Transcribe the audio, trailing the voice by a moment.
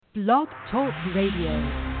Blog Talk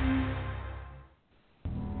Radio.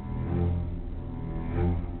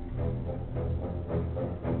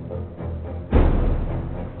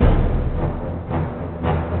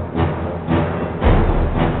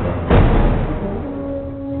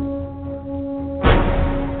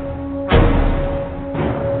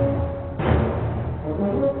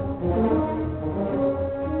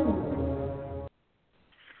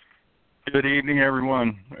 Good evening,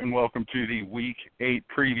 everyone, and welcome to the Week 8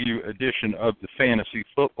 preview edition of the Fantasy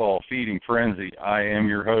Football Feeding Frenzy. I am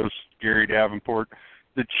your host, Gary Davenport.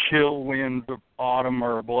 The chill winds of autumn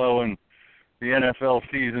are blowing. The NFL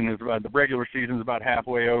season is the regular season is about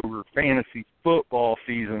halfway over. Fantasy football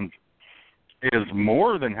season is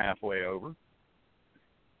more than halfway over.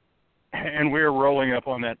 And we're rolling up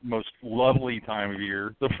on that most lovely time of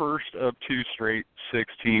year, the first of two straight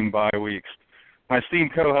 16 bye weeks. My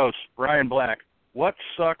esteemed co-host, Ryan Black, what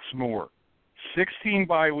sucks more, 16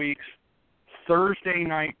 bye weeks, Thursday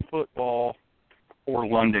night football, or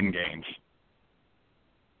London games?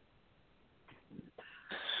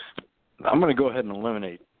 I'm going to go ahead and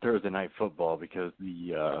eliminate Thursday night football because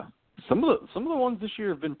some of the ones this year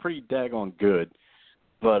have been pretty daggone good,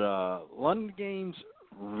 but London games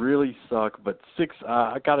really suck. But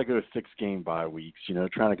I got to go to 6 game bye weeks. You know,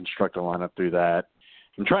 trying to construct a lineup through that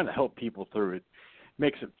and trying to help people through it.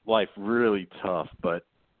 Makes life really tough, but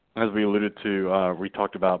as we alluded to, we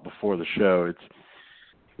talked about before the show, it's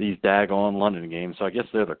these daggone London games, so I guess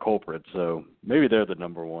they're the culprits, so maybe they're the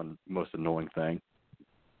number one most annoying thing.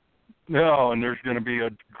 No, and there's going to be a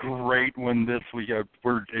great one this week.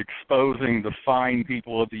 We're exposing the fine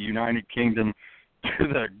people of the United Kingdom to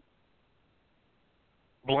the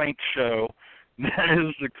blank show. That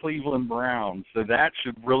is the Cleveland Browns, so that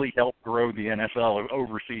should really help grow the NFL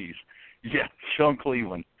overseas. Yeah, show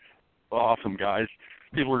Cleveland. Awesome, guys.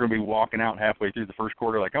 People are going to be walking out halfway through the first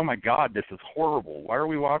quarter like, oh, my God, this is horrible. Why are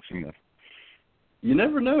we watching this? You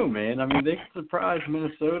never know, man. I mean, they could surprise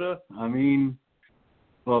Minnesota. I mean,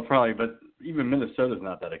 well, probably, but even Minnesota's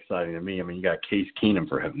not that exciting to me. I mean, you got Case Keenum,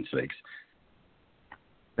 for heaven's sakes.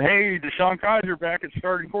 Hey, Deshaun Kaiser back at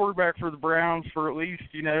starting quarterback for the Browns for at least,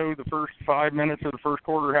 the first 5 minutes of the first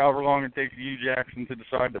quarter, however long it takes Hugh Jackson to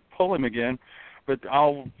decide to pull him again. But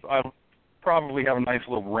I'll probably have a nice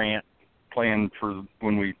little rant planned for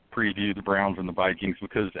when we preview the Browns and the Vikings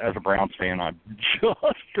because as a Browns fan, I've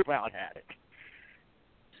just about had it.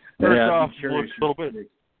 First off, a little bit.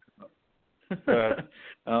 I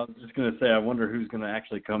was just going to say, I wonder who's going to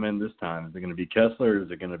actually come in this time. Is it going to be Kessler or is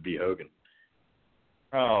it going to be Hogan?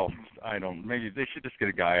 Oh, I don't. Maybe they should just get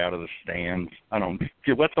a guy out of the stands.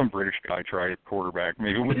 Let some British guy try at quarterback.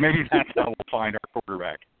 Maybe that's how we'll find our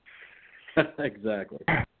quarterback. Exactly.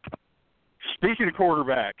 Speaking of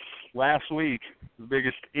quarterbacks, last week, the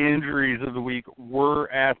biggest injuries of the week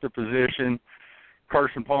were at the position.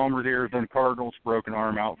 Carson Palmer, the Arizona Cardinals, broken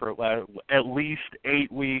arm out for at least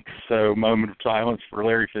 8 weeks, so moment of silence for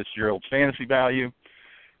Larry Fitzgerald's fantasy value.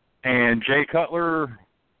 And Jay Cutler,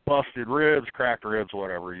 busted ribs, cracked ribs,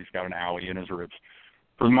 whatever. He's got an owie in his ribs.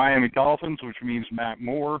 For the Miami Dolphins, which means Matt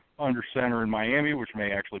Moore under center in Miami, which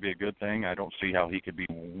may actually be a good thing. I don't see how he could be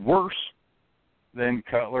worse than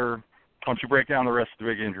Cutler. Why don't you break down the rest of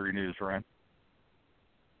the big injury news, Ryan?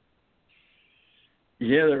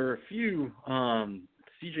 Yeah, there were a few.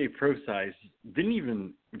 CJ Prosise didn't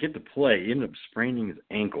even get to play. He ended up spraining his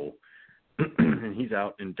ankle, and he's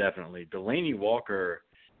out indefinitely. Delaney Walker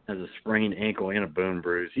has a sprained ankle and a bone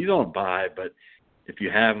bruise. He's on a bye, but if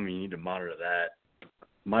you have him, you need to monitor that.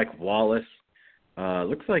 Mike Wallace,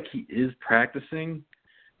 looks like he is practicing,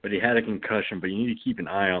 but he had a concussion, but you need to keep an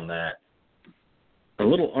eye on that. A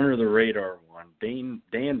little under the radar one, Dan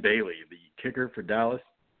Bailey, the kicker for Dallas,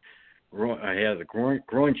 he has a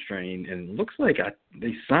groin strain, and it looks like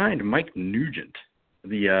they signed Mike Nugent,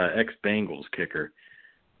 the ex-Bengals kicker.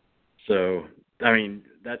 So, I mean,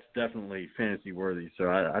 that's definitely fantasy worthy. So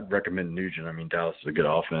I'd recommend Nugent. I mean, Dallas is a good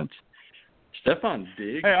offense. Stephon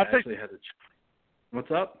Diggs actually has what's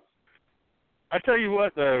up? I tell you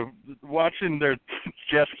what, though, watching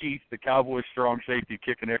Jeff Keith, the Cowboys strong safety,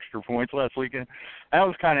 kicking extra points last weekend, that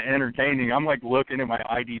was kind of entertaining. I'm like looking at my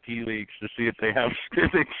IDP leagues to see if they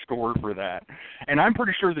scored for that. And I'm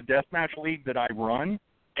pretty sure the deathmatch league that I run,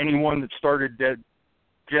 anyone that started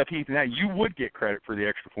Jeff Heath and that, you would get credit for the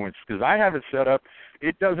extra points because I have it set up.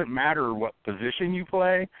 It doesn't matter what position you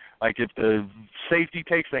play. Like if the safety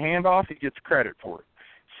takes the handoff, he gets credit for it.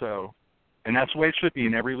 So. And that's the way it should be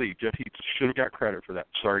in every league. Jeff Heath should have got credit for that.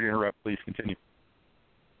 Sorry to interrupt. Please continue.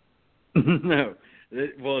 No,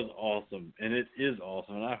 it was awesome, and it is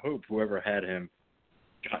awesome. And I hope whoever had him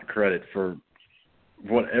got credit for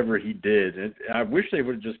whatever he did. I wish they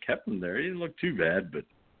would have just kept him there. He didn't look too bad, but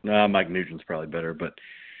no, Mike Nugent's probably better. But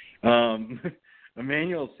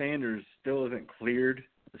Emmanuel Sanders still isn't cleared,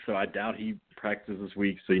 so I doubt he practices this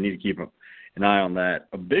week, so you need to keep an eye on that.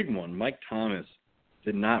 A big one, Mike Thomas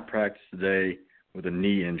did not practice today with a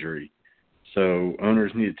knee injury. So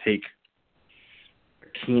owners need to take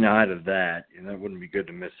a keen eye to that, and that wouldn't be good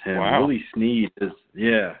to miss him. Wow. Willie Snead is,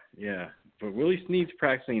 yeah. But Willie Snead's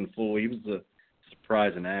practicing in full. He was a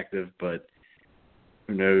surprise and active, but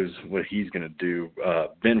who knows what he's going to do.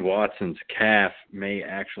 Ben Watson's calf may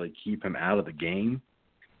actually keep him out of the game.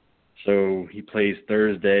 So he plays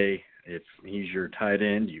Thursday. If he's your tight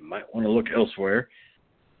end, you might want to look elsewhere.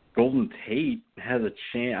 Golden Tate has a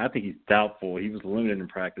chance. I think he's doubtful. He was limited in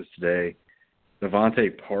practice today.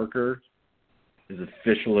 Devante Parker is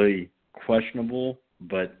officially questionable,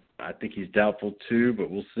 but I think he's doubtful too, but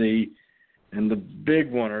we'll see. And the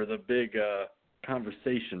big one, or the big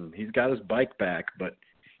conversation, he's got his bike back, but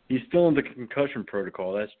he's still in the concussion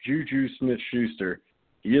protocol. That's Juju Smith-Schuster.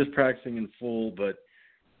 He is practicing in full, but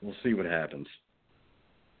we'll see what happens.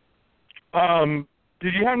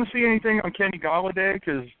 Did you happen to see anything on Kenny Golladay?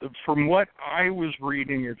 Because from what I was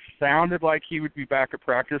reading, it sounded like he would be back at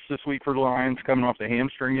practice this week for the Lions, coming off the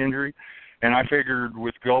hamstring injury. And I figured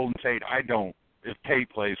with Golden Tate, if Tate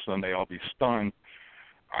plays Sunday, I'll be stunned.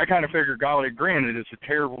 I kind of figured Golladay, granted, it's a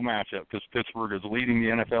terrible matchup because Pittsburgh is leading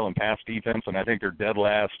the NFL in pass defense, and I think they're dead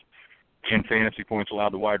last in fantasy points allowed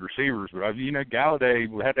to wide receivers. But, Golladay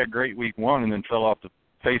had that great week one and then fell off the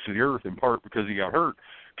face of the earth in part because he got hurt.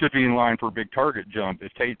 Could be in line for a big target jump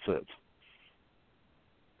if Tate sits.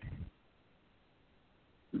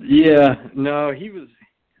 Yeah, no,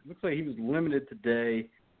 looks like he was limited today.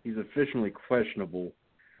 He's officially questionable.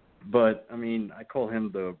 But, I call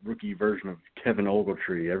him the rookie version of Kevin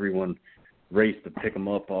Ogletree. Everyone raced to pick him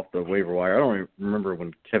up off the waiver wire. I don't even remember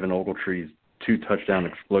when Kevin Ogletree's 2-touchdown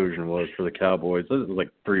explosion was for the Cowboys. This was like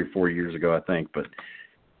 3 or 4 years ago, I think. But,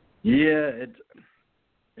 yeah,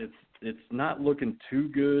 it's not looking too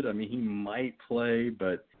good. He might play,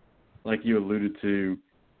 but like you alluded to,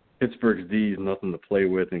 Pittsburgh's D is nothing to play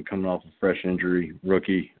with, and coming off a fresh injury,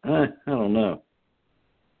 rookie, I don't know.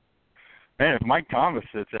 Man, if Mike Thomas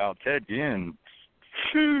sits out, Ted Ginn,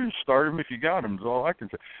 start him if you got him is all I can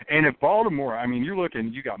say. And if Baltimore,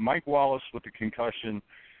 you got Mike Wallace with the concussion,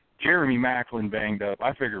 Jeremy Maclin banged up.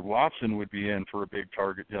 I figured Watson would be in for a big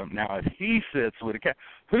target jump. Now, if he sits with a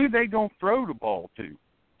who they going to throw the ball to?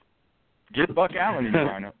 Get Buck Allen in the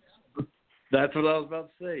lineup. That's what I was about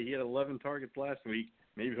to say. He had 11 targets last week.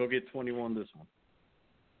 Maybe he'll get 21 this one.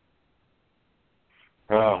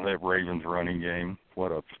 Oh, that Ravens running game.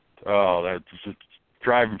 That's just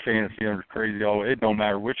driving fantasy under crazy. It don't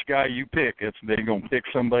matter which guy you pick. They're going to pick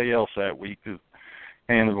somebody else that week to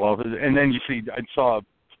hand the ball. And then I saw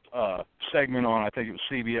a segment on, I think it was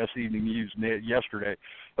CBS Evening News yesterday,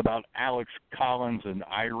 about Alex Collins and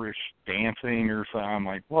Irish dancing or something. I'm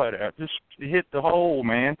like, what? Just hit the hole,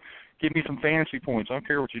 man. Give me some fantasy points. I don't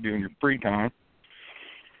care what you do in your free time.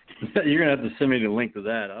 You're going to have to send me the link to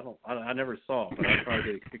that. I never saw it, but I'll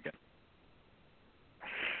probably get a kick out.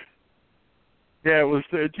 Yeah, it was,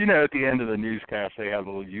 at the end of the newscast, they had a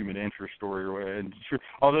little human interest story. And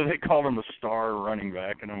although they called him a star running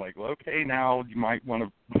back, and I'm like, well, okay, now you might want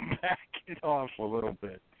to back it off a little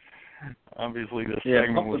bit. Obviously, this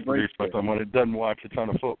segment was produced by someone that doesn't watch a ton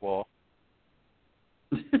of football.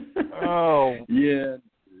 Oh. Yeah, it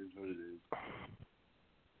is what it is.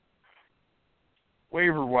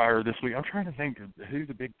 Waiver wire this week. I'm trying to think of who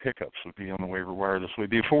the big pickups would be on the waiver wire this week.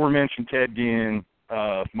 The aforementioned Ted Ginn.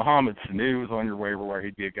 Mohamed Sanu is on your waiver wire.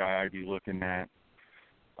 He'd be a guy I'd be looking at.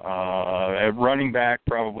 At running back,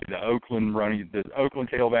 probably the Oakland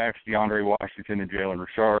tailbacks, DeAndre Washington and Jalen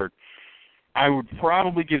Richard. I would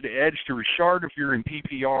probably give the edge to Richard if you're in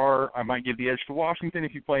PPR. I might give the edge to Washington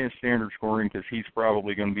if you play in standard scoring because he's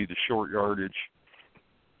probably going to be the short yardage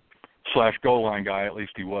 / goal line guy. At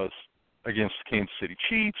least he was against the Kansas City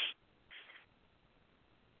Chiefs.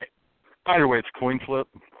 Either way, it's a coin flip.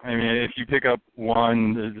 If you pick up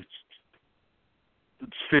one,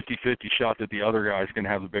 it's 50-50 shot that the other guy's going to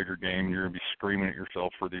have the bigger game, and you're going to be screaming at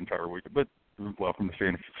yourself for the entire week. But welcome to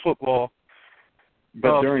fantasy football.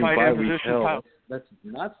 But during bye week hell, that's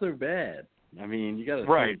not so bad. You got to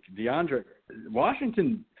think DeAndre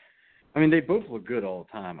Washington. They both look good all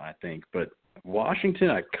the time, I think. But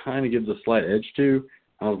Washington, I kind of give the slight edge to.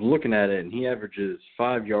 I was looking at it, and he averages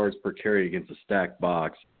 5 yards per carry against a stacked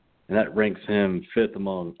box. And that ranks him 5th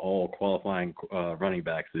among all qualifying running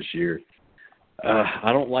backs this year.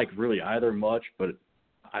 I don't like really either much, but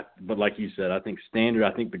But like you said, I think standard.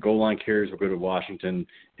 I think the goal line carries will go to Washington,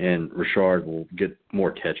 and Richard will get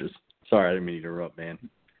more catches. Sorry, I didn't mean to interrupt, man.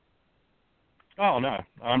 Oh no,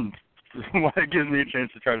 it gives me a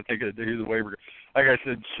chance to try to think of who the waiver. Like I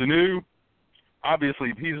said, Sanu. Obviously,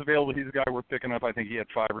 if he's available, he's a guy worth picking up. I think he had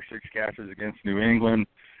 5 or 6 catches against New England,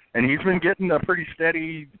 and he's been getting a pretty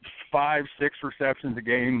steady 5-6 receptions a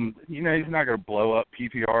game. You know, he's not going to blow up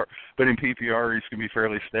PPR, but in PPR, he's going to be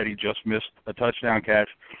fairly steady. Just missed a touchdown catch.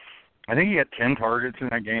 I think he had 10 targets in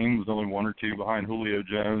that game. Was only 1 or 2 behind Julio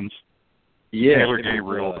Jones. Yeah, Taylor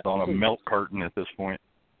Gabriel is on a milk carton at this point.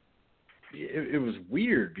 It was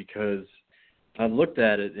weird because I looked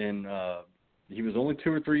at it and he was only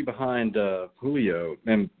 2 or 3 behind Julio.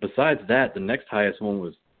 And besides that, the next highest one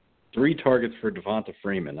was 3 targets for Devonta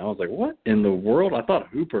Freeman. I was like, what in the world? I thought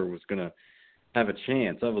Hooper was going to have a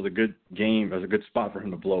chance. That was a good game. That was a good spot for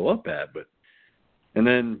him to blow up at. And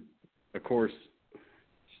then, of course,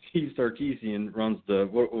 Steve Sarkisian runs the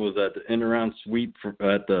end-around sweep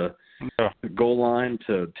at the goal line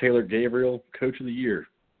to Taylor Gabriel, Coach of the Year.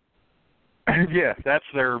 Yeah, that's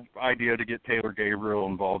their idea to get Taylor Gabriel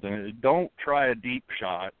involved in it. Don't try a deep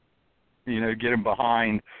shot, get him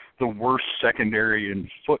behind the worst secondary in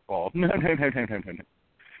football. No.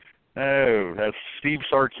 Oh, that's Steve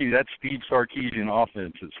Sarkisian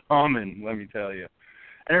offense is humming, let me tell you.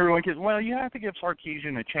 And everyone gets, well, you have to give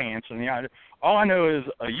Sarkisian a chance. And all I know is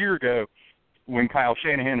a year ago when Kyle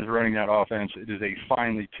Shanahan is running that offense, it is a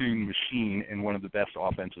finely tuned machine and one of the best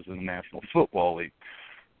offenses in the National Football League.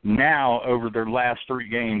 Now, over their last 3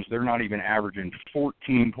 games, they're not even averaging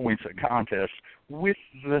 14 points a contest with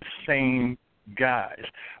the same guys.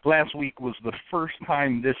 Last week was the first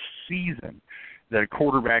time this season that a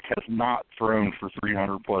quarterback has not thrown for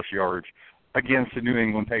 300-plus yards against the New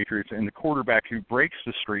England Patriots, and the quarterback who breaks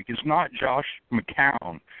the streak is not Josh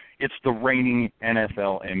McCown. It's the reigning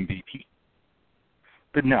NFL MVP.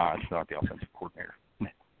 But no, it's not the offensive coordinator. No,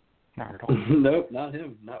 not at all. Nope, not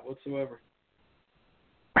him. Not whatsoever.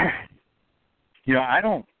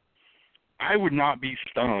 I would not be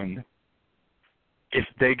stunned if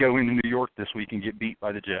they go into New York this week and get beat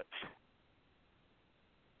by the Jets.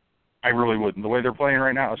 I really wouldn't. The way they're playing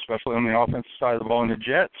right now, especially on the offensive side of the ball, and the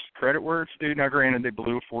Jets, credit where it's due. Now, granted, they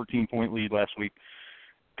blew a 14-point lead last week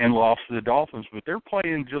and lost to the Dolphins, but they're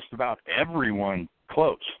playing just about everyone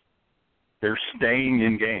close. They're staying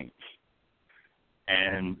in games.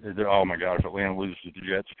 And, oh, my God, if Atlanta loses to the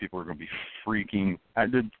Jets, people are going to be freaking.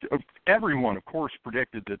 Everyone, of course,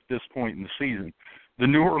 predicted that at this point in the season, the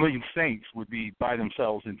New Orleans Saints would be by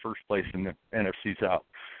themselves in first place in the NFC South.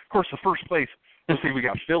 Of course, the first place, we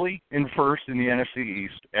got Philly in first in the NFC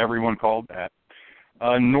East. Everyone called that.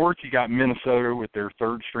 North, you got Minnesota with their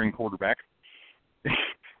third-string quarterback.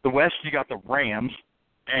 The West, you got the Rams.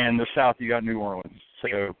 And the South, you got New Orleans.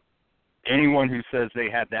 So anyone who says they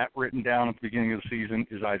had that written down at the beginning of the season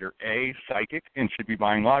is either A, psychic and should be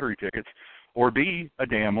buying lottery tickets, or B, a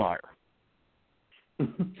damn liar.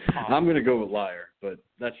 I'm going to go with liar, but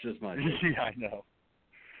that's just my take. Yeah, I know.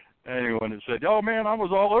 Anyone that said, oh, man, I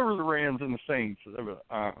was all over the Rams and the Saints.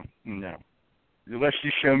 No. Unless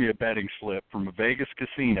you show me a betting slip from a Vegas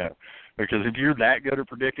casino, because if you're that good at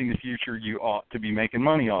predicting the future, you ought to be making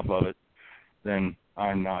money off of it, then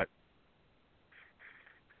I'm not.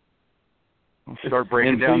 We'll start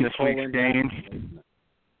breaking down this week's games.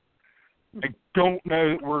 I don't know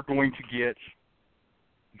that we're going to get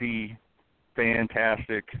the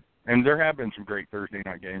fantastic, and there have been some great Thursday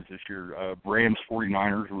night games this year. Rams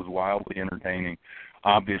 49ers was wildly entertaining.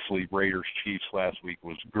 Obviously, Raiders-Chiefs last week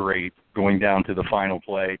was great, going down to the final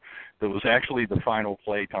play. That was actually the final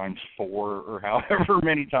play times 4 or however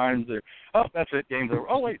many times. Oh, that's it, game's over.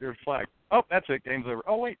 Oh, wait, there's a flag. Oh, that's it, game's over.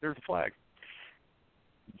 Oh, wait, there's a flag.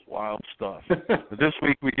 It's wild stuff. But this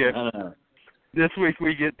week we get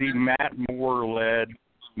the Matt Moore-led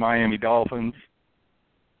Miami Dolphins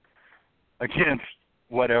against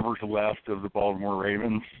whatever's left of the Baltimore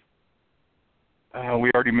Ravens.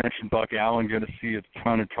 We already mentioned Buck Allen going to see a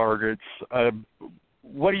ton of targets.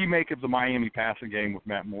 What do you make of the Miami passing game with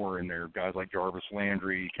Matt Moore in there? Guys like Jarvis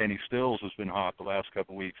Landry, Kenny Stills has been hot the last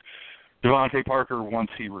couple of weeks. Devante Parker once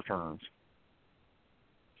he returns.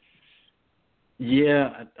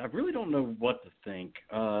 Yeah, I really don't know what to think.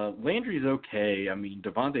 Landry's okay. I mean,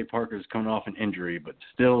 Devante Parker's coming off an injury, but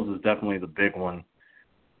Stills is definitely the big one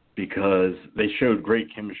because they showed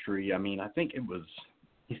great chemistry. I mean, I think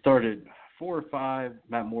he started 4 or 5.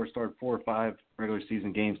 Matt Moore started 4 or 5 regular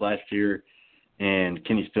season games last year, and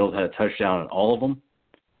Kenny Stills had a touchdown in all of them.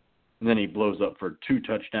 And then he blows up for 2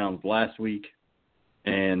 touchdowns last week.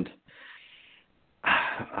 And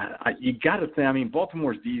you got to say, I mean,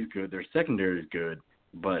 Baltimore's D is good. Their secondary is good.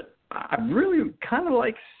 but I really kind of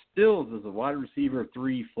like Stills as a wide receiver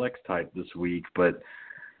 3 flex type this week, but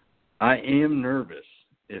I am nervous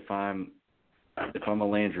if I'm a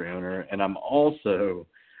Landry owner, and I'm also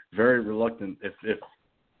very reluctant if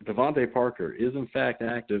Devante Parker is in fact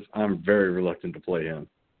active. I'm very reluctant to play him.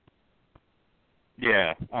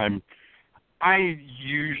 Yeah, I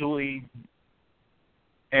usually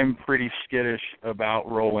am pretty skittish about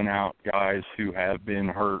rolling out guys who have been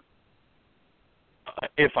hurt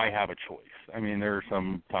if I have a choice. I mean, there are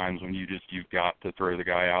some times when you've got to throw the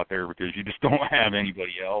guy out there because you just don't have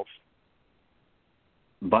anybody else.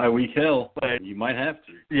 Bye week hell, but you might have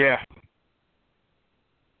to. Yeah.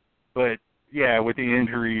 But, yeah, with the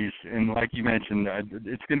injuries, and like you mentioned,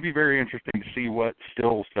 it's going to be very interesting to see what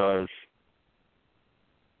Stills does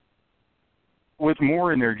with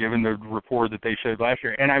Moore in there, given the rapport that they showed last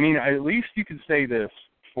year. And, I mean, at least you can say this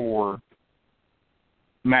for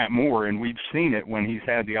Matt Moore, and we've seen it when he's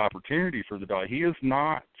had the opportunity for the dog. He is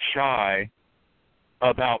not shy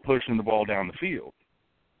about pushing the ball down the field.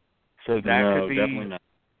 So that could be – definitely not.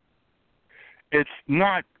 It's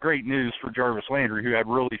not great news for Jarvis Landry, who had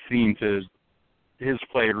really seemed to – his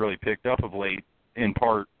play had really picked up of late, in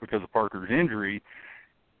part because of Parker's injury,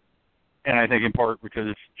 and I think in part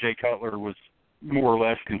because Jay Cutler was more or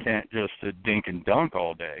less content just to dink and dunk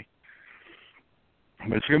all day.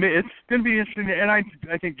 But it's gonna be interesting, and I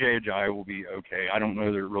think Jay Ajayi will be okay. I don't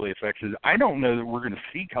know that it really affects it. I don't know that we're going to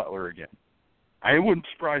see Cutler again. It wouldn't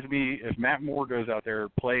surprise me if Matt Moore goes out there,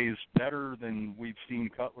 plays better than we've seen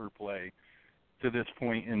Cutler play to this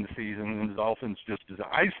point in the season, and the Dolphins just, as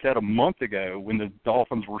I said a month ago when the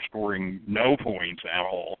Dolphins were scoring no points at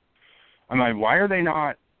all, I'm like, why are they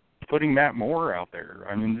not putting Matt Moore out there?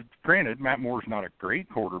 I mean, granted, Matt Moore's not a great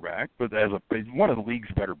quarterback, but he's one of the league's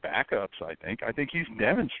better backups, I think he's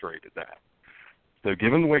demonstrated that. So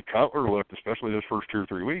given the way Cutler looked, especially those first 2 or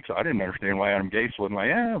 3 weeks, I didn't understand why Adam Gase wasn't like,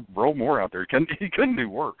 roll Moore out there. He couldn't do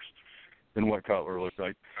worse than what Cutler looked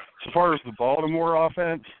like. So far as the Baltimore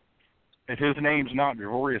offense, if his name's not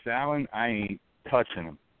Javorius Allen, I ain't touching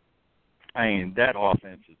him. That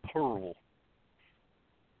offense is horrible.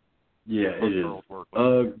 Yeah, it is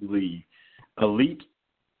ugly. Elite.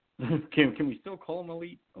 Can we still call him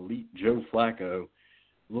elite? Elite Joe Flacco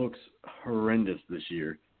looks horrendous this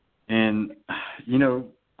year. And,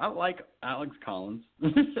 I like Alex Collins.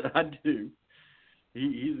 I do.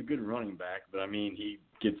 He's a good running back, but, he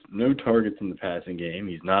gets no targets in the passing game.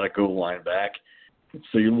 He's not a goal line back.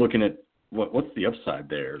 So you're looking at, what's the upside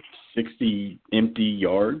there? 60 empty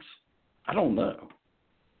yards? I don't know.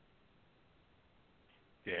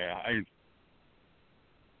 Yeah,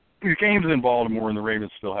 the game's in Baltimore, and the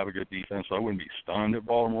Ravens still have a good defense, so I wouldn't be stunned if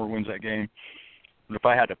Baltimore wins that game. But if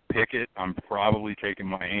I had to pick it, I'm probably taking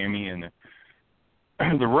Miami, and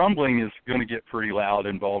the rumbling is going to get pretty loud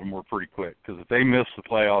in Baltimore pretty quick, because if they miss the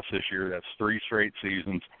playoffs this year, that's 3 straight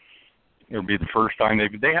seasons. It'll be the first time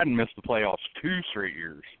they hadn't missed the playoffs 2 straight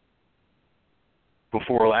years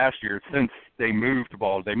before last year since they moved to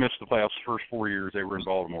Baltimore. They missed the playoffs the first 4 years they were in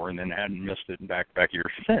Baltimore, and then hadn't missed it in back-to-back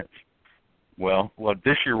years since. Well,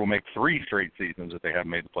 this year will make 3 straight seasons that they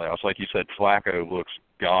haven't made the playoffs. Like you said, Flacco looks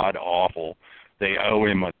god-awful. They owe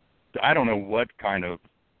him I don't know what kind of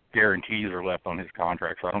guarantees are left on his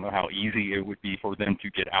contract, so I don't know how easy it would be for them to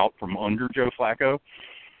get out from under Joe Flacco.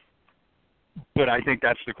 But I think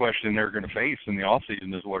that's the question they're going to face in the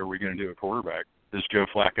offseason is, what are we going to do at quarterback? Was Joe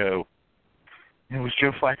Flacco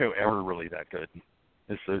ever really that good?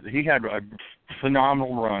 He had a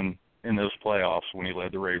phenomenal run in those playoffs when he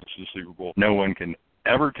led the Ravens to the Super Bowl. No one can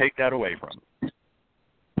ever take that away from him.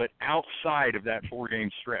 But outside of that 4-game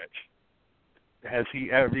stretch,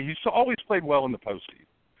 he's always played well in the postseason.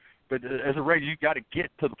 But as a regular, you got to get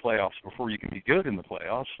to the playoffs before you can be good in the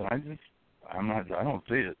playoffs. And I don't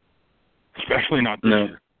see it, especially not this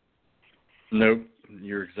year. Nope,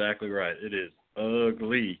 you're exactly right. It is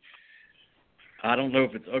ugly. I don't know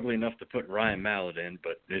if it's ugly enough to put Ryan Mallett in,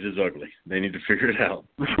 but it is ugly. They need to figure it out.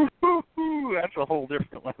 That's a whole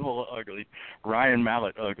different level of ugly. Ryan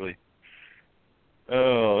Mallett ugly.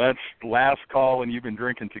 Oh, that's last call and you've been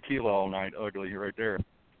drinking tequila all night ugly right there.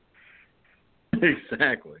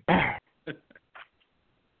 Exactly.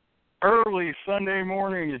 Early Sunday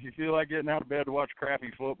morning, if you feel like getting out of bed to watch crappy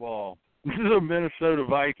football. This is the Minnesota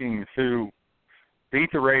Vikings who beat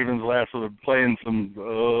the Ravens last week, playing some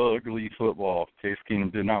ugly football. Case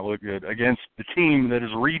Keenum did not look good against the team that is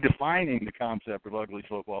redefining the concept of ugly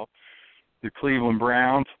football, the Cleveland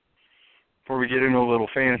Browns. Before we get into a little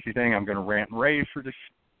fantasy thing, I'm going to rant and rave for just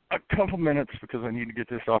a couple minutes because I need to get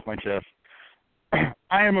this off my chest.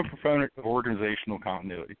 I am a proponent of organizational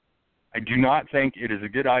continuity. I do not think it is a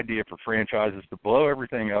good idea for franchises to blow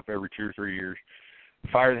everything up every 2 or 3 years,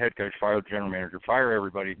 fire the head coach, fire the general manager, fire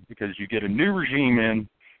everybody, because you get a new regime in.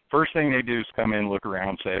 First thing they do is come in, look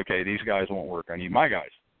around, say, okay, these guys won't work. I need my guys.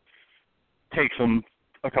 Takes them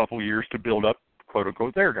a couple years to build up,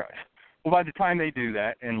 quote-unquote, their guys. Well, by the time they do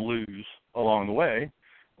that and lose along the way,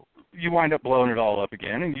 you wind up blowing it all up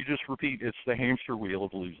again, and you just repeat. It's the hamster wheel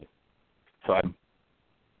of losing. So I'm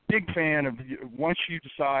a big fan of, once you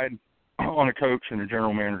decide on a coach and a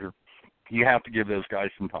general manager, you have to give those guys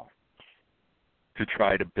some time to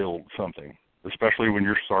try to build something, especially when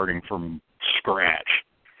you're starting from scratch,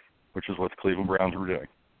 which is what the Cleveland Browns were doing.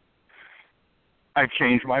 I've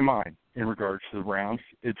changed my mind in regards to the Browns.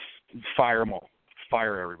 It's fire them all.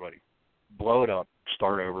 Fire everybody. Blow it up.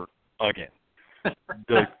 Start over again.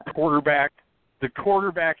 The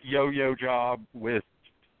quarterback yo-yo job with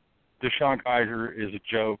Deshaun Kaiser is a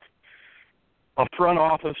joke. A front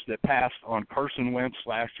office that passed on Carson Wentz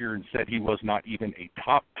last year and said he was not even a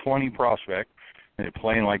top 20 prospect and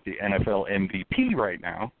playing like the NFL MVP right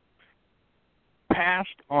now, passed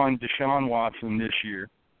on Deshaun Watson this year.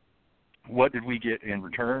 What did we get in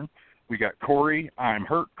return? We got Corey, I'm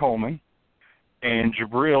hurt Coleman, and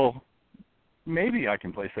Jabril, maybe I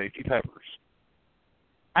can play safety, Peppers.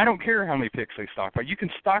 I don't care how many picks they stockpile. You can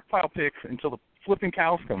stockpile picks until the flipping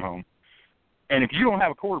cows come home. And if you don't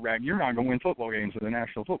have a quarterback, you're not going to win football games in the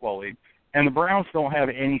National Football League. And the Browns don't have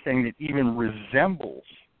anything that even resembles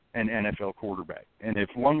an NFL quarterback. And if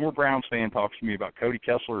one more Browns fan talks to me about Cody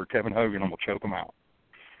Kessler or Kevin Hogan, I'm going to choke them out.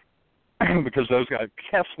 Because those guys,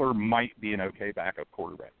 Kessler might be an okay backup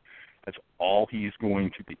quarterback. That's all he's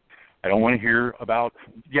going to be. I don't want to hear about,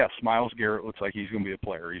 yes, Myles Garrett looks like he's going to be a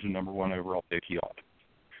player. He's a number 1 overall pick. He ought to.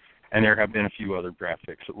 And there have been a few other draft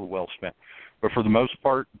picks that were well spent. But for the most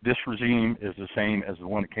part, this regime is the same as the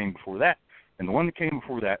one that came before that. And the one that came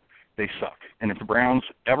before that, they suck. And if the Browns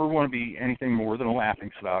ever want to be anything more than a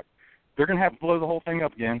laughingstock, they're going to have to blow the whole thing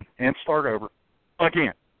up again and start over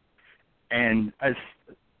again. And as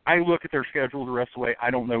I look at their schedule the rest of the way, I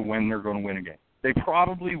don't know when they're going to win a game. They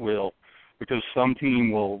probably will, because some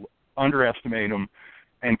team will underestimate them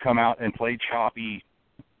and come out and play choppy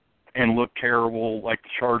and look terrible like the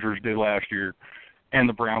Chargers did last year, and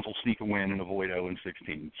the Browns will sneak a win and avoid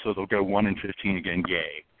 0-16. So they'll go 1-15 again.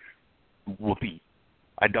 Yay. Whoopee.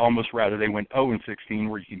 I'd almost rather they went 0-16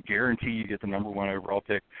 where you can guarantee you get the number 1 overall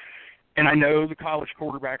pick. And I know the college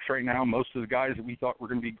quarterbacks right now, most of the guys that we thought were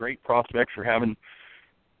going to be great prospects are having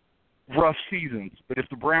rough seasons. But if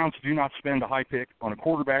the Browns do not spend a high pick on a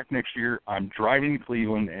quarterback next year, I'm driving to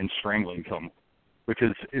Cleveland and strangling someone.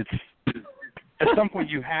 Because it's at some point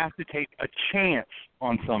you have to take a chance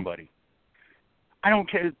on somebody. I don't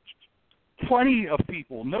care. Plenty of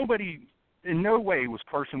people, nobody, in no way was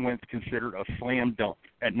Carson Wentz considered a slam dunk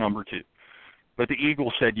at number 2. But the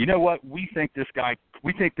Eagles said, you know what, we think this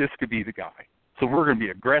could be the guy. So we're going to be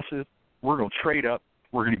aggressive. We're going to trade up.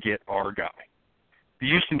 We're going to get our guy. The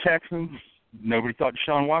Houston Texans, nobody thought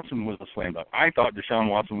Deshaun Watson was a slam dunk. I thought Deshaun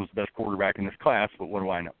Watson was the best quarterback in this class, but what do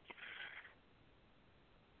I know?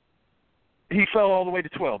 He fell all the way to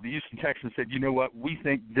 12. The Houston Texans said, you know what, we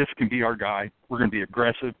think this can be our guy. We're going to be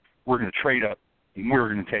aggressive. We're going to trade up, and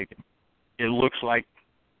we're going to take him. It looks like,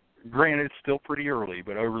 granted, it's still pretty early,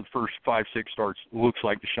 but over the first 5-6 starts, it looks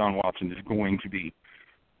like Deshaun Watson is going to be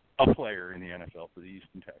a player in the NFL for the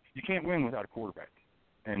Houston Texans. You can't win without a quarterback.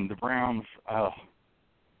 And the Browns, I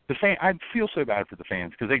feel so bad for the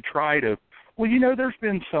fans because they try to, well, you know, there's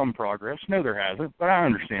been some progress. No, there hasn't, but I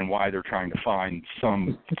understand why they're trying to find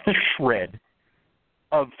some shred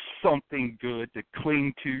of something good to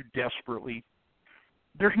cling to desperately.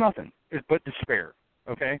 There's nothing but despair,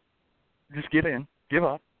 okay? Just give in, give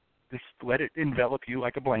up, just let it envelop you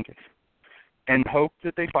like a blanket, and hope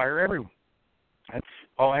that they fire everyone. That's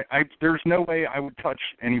all. There's no way I would touch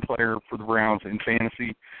any player for the Browns in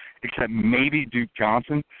fantasy except maybe Duke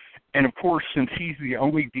Johnson. And, of course, since he's the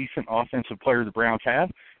only decent offensive player the Browns have,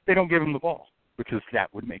 they don't give him the ball because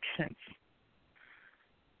that would make sense.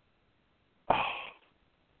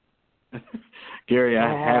 Oh. Gary, I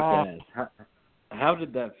have to ask, how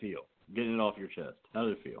did that feel, getting it off your chest? How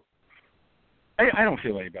did it feel? I don't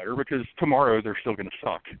feel any better because tomorrow they're still going to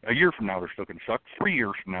suck. A year from now they're still going to suck. 3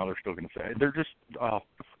 years from now they're still going to say. They're just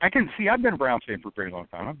I can see, I've been a Browns fan for a very long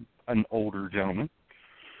time. I'm an older gentleman.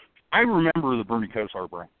 I remember the Bernie Kosar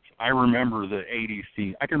Browns. I remember the 80s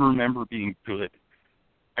team. I can remember being good.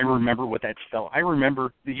 I remember what that felt. I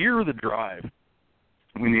remember the year of the drive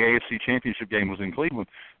when the AFC Championship game was in Cleveland.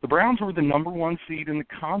 The Browns were the number 1 seed in the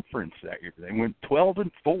conference that year. They went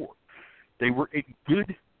 12-4. They were a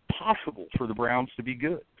good possible for the Browns to be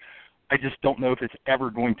good. I just don't know if it's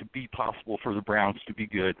ever going to be possible for the Browns to be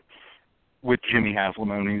good with Jimmy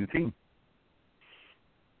Haslam owning the team.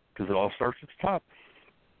 Because it all starts at the top.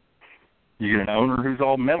 You get an owner who's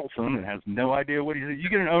all meddlesome and has no idea what he's doing. You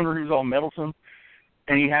get an owner who's all meddlesome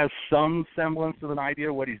and he has some semblance of an idea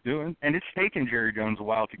of what he's doing. And it's taken Jerry Jones a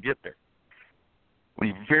while to get there. When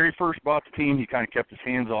he very first bought the team, he kind of kept his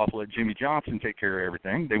hands off, let Jimmy Johnson take care of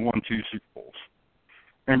everything. They won 2 Super Bowls.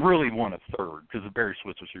 And really won a third, because the Barry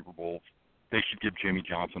Switzer Super Bowl, they should give Jimmy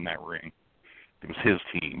Johnson that ring. It was his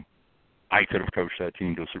team. I could have coached that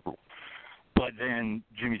team to a Super Bowl. But then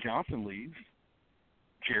Jimmy Johnson leaves,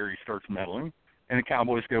 Jerry starts meddling, and the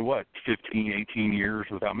Cowboys go, 15, 18 years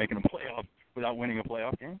without making a playoff, without winning a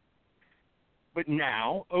playoff game? But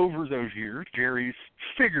now, over those years, Jerry's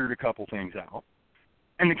figured a couple things out,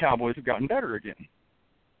 and the Cowboys have gotten better again.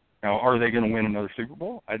 Now, are they going to win another Super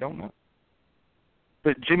Bowl? I don't know.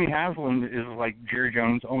 But Jimmy Haslam is like Jerry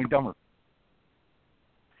Jones, only dumber.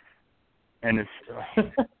 And it's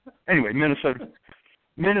anyway, Minnesota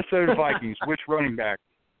Vikings. Which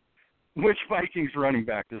Vikings running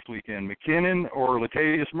back this weekend? McKinnon or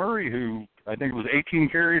Latavius Murray, who I think was 18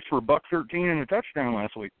 carries for $113 and a touchdown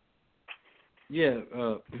last week. Yeah,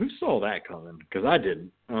 who saw that coming? Because I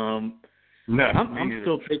didn't. No, I'm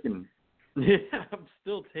still taking. Yeah, I'm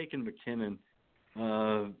still taking McKinnon.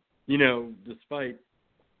 Despite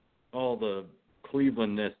all the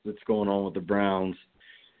Clevelandness that's going on with the Browns,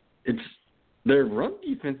 their run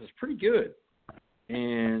defense is pretty good.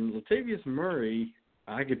 And Latavius Murray,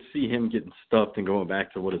 I could see him getting stuffed and going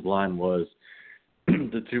back to what his line was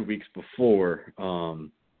the 2 weeks before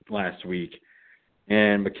last week.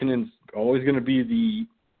 And McKinnon's always going to be the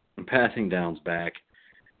passing downs back.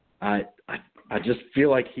 I just feel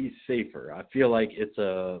like he's safer. I feel like it's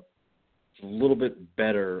a little bit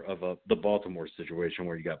better of the Baltimore situation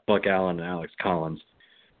where you got Buck Allen and Alex Collins,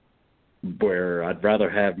 where I'd rather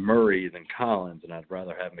have Murray than Collins, and I'd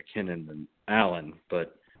rather have McKinnon than Allen.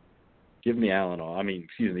 But give me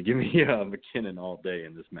McKinnon all day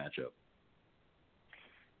in this matchup.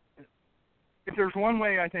 If there's one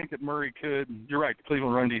way I think that Murray could, you're right, the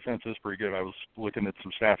Cleveland run defense is pretty good. I was looking at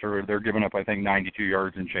some stats earlier. They're giving up, I think, 92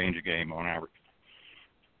 yards and change a game on average.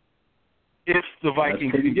 If the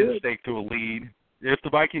Vikings can get staked to a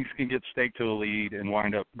lead, and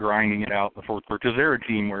wind up grinding it out in the fourth quarter, because they're a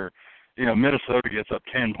team where, Minnesota gets up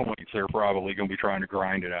 10 points, they're probably going to be trying to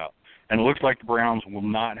grind it out. And it looks like the Browns will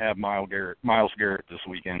not have Myles Garrett this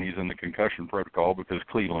weekend. He's in the concussion protocol because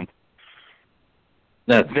Cleveland.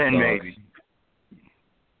 Maybe.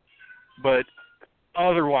 But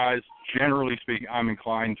otherwise, generally speaking, I'm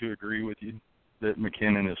inclined to agree with you that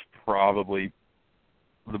McKinnon is probably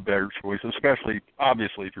the better choice, especially,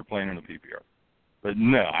 obviously, if you're playing in a PPR. But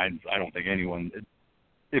no, I don't think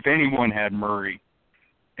if anyone had Murray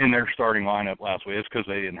in their starting lineup last week, it's because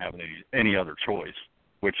they didn't have any other choice,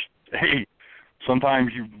 which, hey,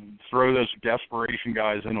 sometimes you throw those desperation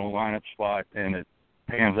guys into a lineup spot and it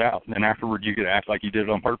pans out. And then afterwards you get to act like you did it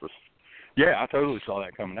on purpose. Yeah, I totally saw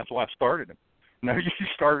that coming. That's why I started him. No, you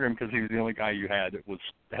started him because he was the only guy you had that was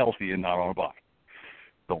healthy and not on a bye.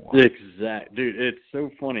 Exactly. Dude, it's so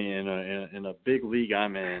funny. In a big league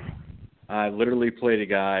I'm in, I literally played a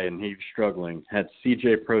guy, and he was struggling. Had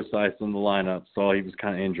C.J. Prosise in the lineup, saw he was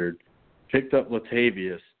kind of injured. Picked up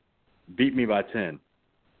Latavius, beat me by 10.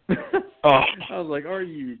 I was like, are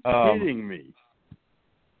you kidding me?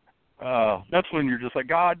 That's when you're just like,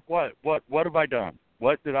 God, what have I done?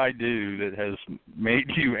 What did I do that has made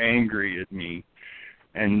you angry at me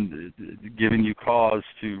and given you cause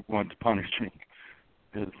to want to punish me?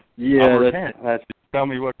 Yeah, that's tell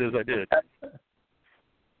me what it is I did.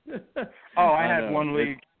 I had one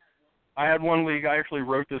league. I actually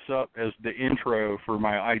wrote this up as the intro for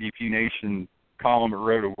my IDP Nation column at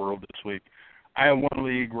Roto World this week. I have one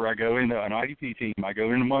league where I go into an IDP team. I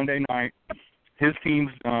go into Monday night. His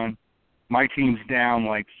team's done. My team's down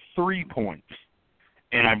like 3 points.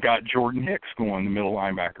 And I've got Jordan Hicks going, the middle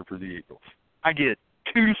linebacker for the Eagles. I get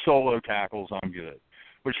 2 solo tackles. I'm good.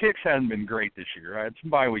 Which Hicks hasn't been great this year. I had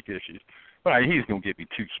some bye week issues. But he's going to get me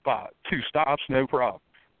 2 stops, no problem.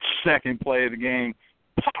 Second play of the game,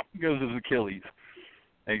 pop, goes his Achilles.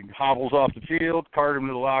 He hobbles off the field, cart him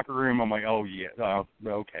to the locker room. I'm like, oh, yeah,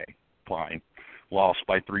 okay, fine. Lost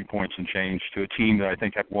by 3 points and change to a team that I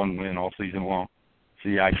think had 1 win all season long. So,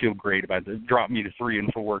 yeah, I feel great about it. Dropped me to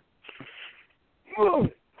 3-4.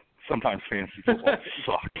 Sometimes fantasy football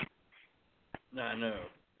sucks. I know.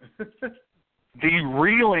 The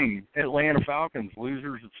reeling Atlanta Falcons,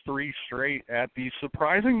 losers of 3 straight at the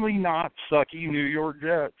surprisingly not sucky New York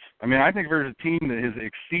Jets. I mean, I think there's a team that has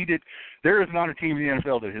exceeded – there is not a team in the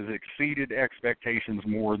NFL that has exceeded expectations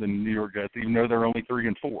more than the New York Jets, even though they're only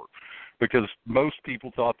 3-4, because most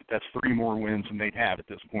people thought that that's 3 more wins than they'd have at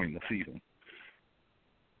this point in the season.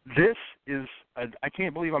 This is – I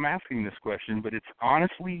can't believe I'm asking this question, but it's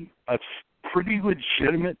honestly a pretty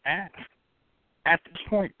legitimate ask at this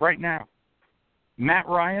point right now. Matt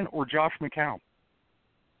Ryan or Josh McCown?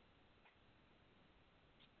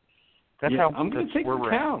 That's how I'm going to take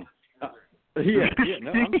McCown.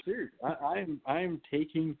 No, I'm serious. I'm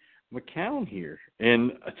taking McCown here,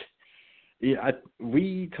 and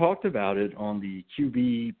we talked about it on the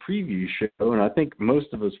QB preview show, and I think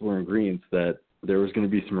most of us were in agreement that there was going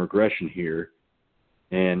to be some regression here,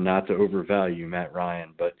 and not to overvalue Matt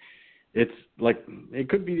Ryan, but it's like it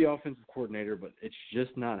could be the offensive coordinator, but it's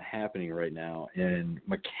just not happening right now. And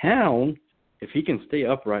McCown, if he can stay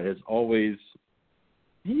upright as always,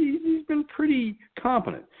 he's been pretty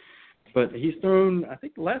competent. But he's thrown, I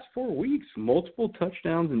think, the last 4 weeks, multiple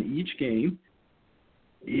touchdowns in each game.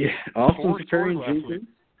 Yeah, Austin Jenkins.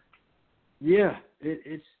 Yeah,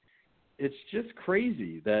 it's just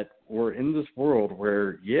crazy that we're in this world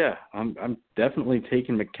where, I'm definitely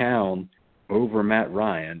taking McCown over Matt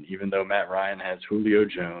Ryan, even though Matt Ryan has Julio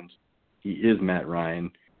Jones. He is Matt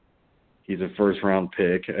Ryan. He's a ex-first-round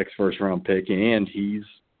pick, and he's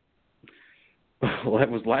that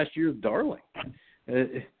was last year's darling.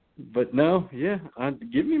 But no,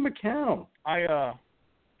 give me McCown. I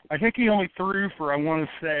think he only threw for, I want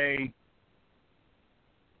to say,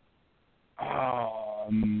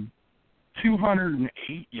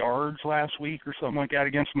 208 yards last week or something like that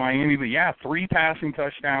against Miami. But, 3 passing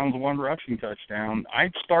touchdowns, 1 rushing touchdown. I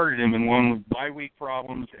started him in one with bye-week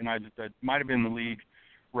problems, and that might have been the league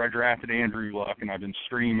where I drafted Andrew Luck, and I've been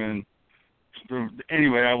streaming. So,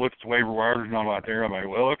 anyway, I looked at the waiver wire. There's not a lot there. I'm like,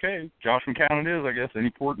 well, okay, Josh McCown it is, I guess. Any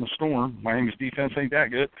port in the storm. Miami's defense ain't that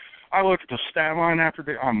good. I looked at the stat line after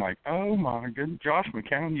that. I'm like, oh, my goodness, Josh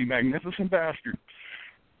McCown, you magnificent bastard.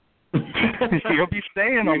 He'll be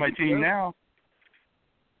staying on my team now.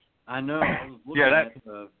 I know.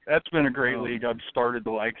 That's been a great league. I've started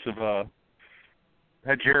the likes of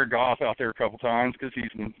had Jared Goff out there a couple times because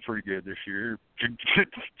he's been pretty good this year.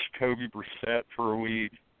 Jacoby Brissett for a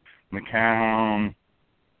week. McCown.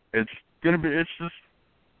 It's just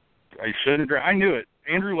I shouldn't draft. I knew it.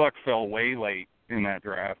 Andrew Luck fell way late in that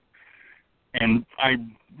draft, and I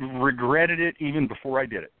regretted it even before I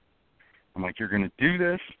did it. I'm like, you're going to do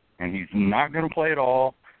this, and he's not going to play at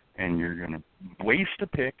all, and you're going to waste a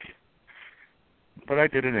pick. But I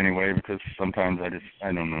did it anyway because sometimes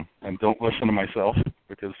I don't know. I don't listen to myself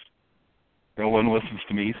because no one listens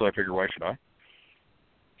to me, so I figure, why should I?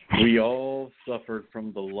 We all suffered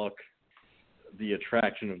from the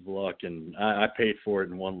attraction of luck, and I paid for it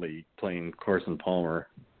in one league playing Carson Palmer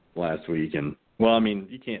last week. And, well, I mean,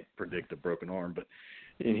 you can't predict a broken arm,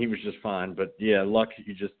 and he was just fine. But, luck,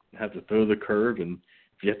 you just have to throw the curve, and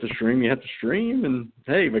if you have to stream, you have to stream. And,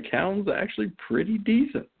 hey, McCown's actually pretty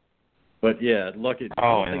decent. But, luck, I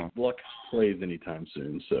don't think luck plays anytime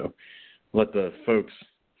soon. So let the folks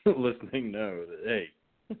listening know that, hey,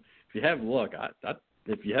 if you have luck,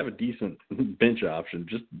 if you have a decent bench option,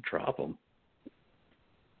 just drop them.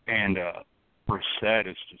 And Brissett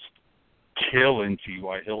is just killing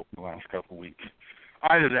T.Y. Hilton the last couple of weeks.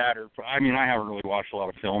 Either that or, I mean, I haven't really watched a lot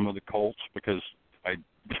of film of the Colts because I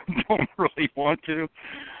don't really want to.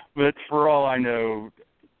 But for all I know,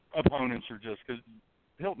 opponents are just, because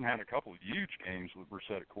Hilton had a couple of huge games with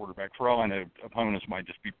Brissett at quarterback. For all I know, opponents might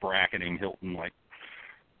just be bracketing Hilton, like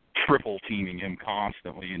triple teaming him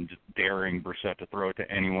constantly and just daring Brissett to throw it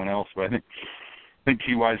to anyone else. But I think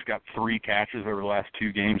T.Y.'s got 3 catches over the last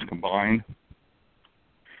 2 games combined.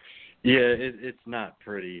 Yeah, it's not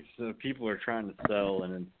pretty. So people are trying to sell,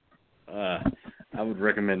 and I would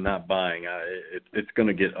recommend not buying. It's going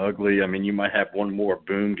to get ugly. I mean, you might have one more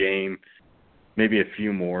boom game, maybe a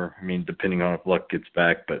few more. I mean, depending on if luck gets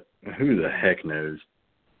back, but who the heck knows?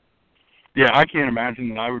 Yeah, I can't imagine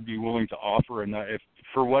that I would be willing to offer, and if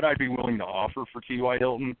for what I'd be willing to offer for T.Y.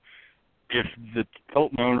 Hilton, if the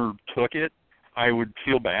Hilton owner took it, I would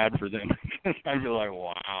feel bad for them. I'd be like,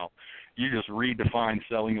 wow, you just redefined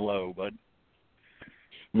selling low, bud.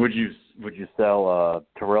 Would you sell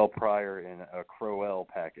Terrell Pryor in a Crowell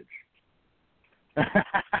package?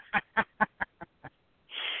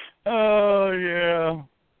 Oh, yeah.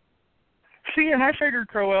 See, and I figured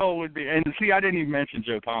Crowell would be, and see, I didn't even mention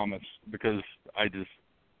Joe Thomas because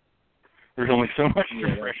there's only so much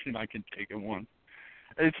compression I can take at once.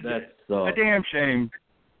 It's a damn shame.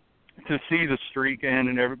 to see the streak end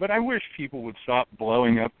and everything. But I wish people would stop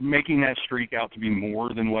blowing up, making that streak out to be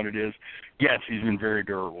more than what it is. Yes, he's been very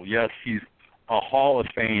durable. Yes, he's a Hall of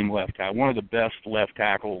Fame left tackle, one of the best left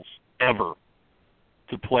tackles ever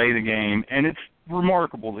to play the game. And it's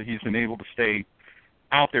remarkable that he's been able to stay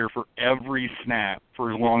out there for every snap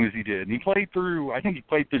for as long as he did. And he played through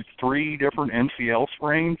 3 different MCL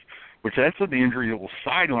sprains, which that's the injury that will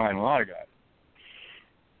sideline a lot of guys.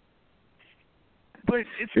 But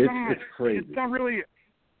it's crazy.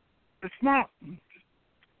 It's not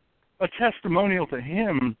a testimonial to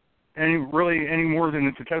him any more than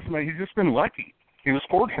it's a testimony. He's just been lucky. He was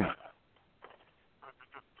fortunate.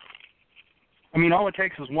 I mean, all it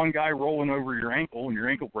takes is one guy rolling over your ankle, and your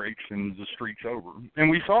ankle breaks, and the streak's over. And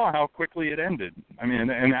we saw how quickly it ended. I mean,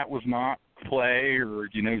 and that was not play or,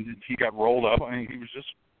 he got rolled up. I mean, he was just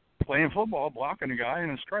playing football, blocking a guy,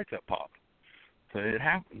 and his tricep popped. So it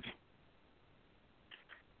happens.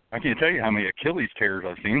 I can't tell you how many Achilles tears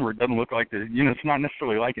I've seen where it doesn't look like it's not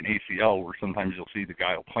necessarily like an ACL where sometimes you'll see the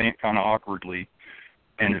guy will plant kind of awkwardly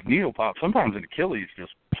and his knee will pop. Sometimes an Achilles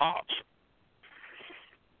just pops.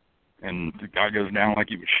 And the guy goes down like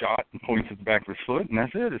he was shot and points at the back of his foot, and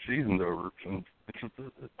that's it. The season's over. So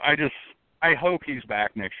I hope he's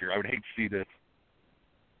back next year. I would hate to see this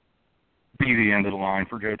be the end of the line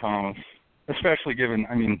for Joe Thomas, especially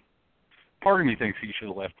given, part of me thinks he should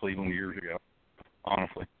have left Cleveland years ago,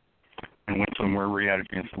 honestly, and went somewhere where he had a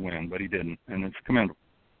chance to win, but he didn't, and it's commendable.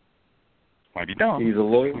 Might be dumb. He's a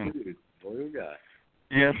loyal dude, loyal guy.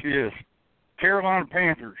 Yes, he is. Carolina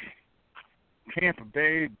Panthers, Tampa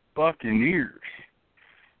Bay Buccaneers.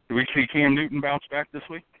 Do we see Cam Newton bounce back this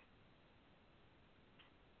week?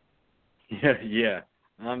 Yeah.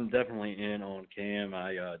 I'm definitely in on Cam.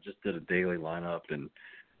 I just did a daily lineup and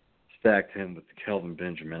stacked him with Kelvin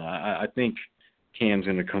Benjamin. I think Cam's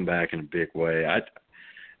going to come back in a big way.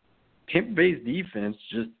 Tampa Bay's defense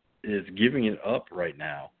just is giving it up right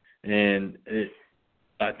now. And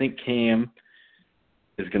I think Cam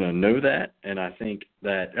is going to know that, and I think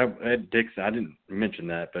that Ed Dixon, I didn't mention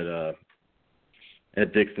that, but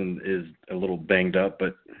Ed Dixon is a little banged up,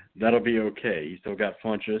 but that'll be okay. He's still got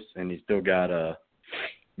Funchess, and he's still got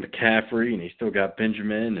McCaffrey, and he's still got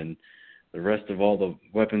Benjamin, and the rest of all the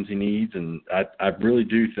weapons he needs, and I really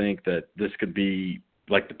do think that this could be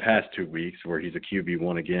like the past 2 weeks where he's a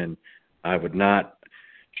QB1 again. I would not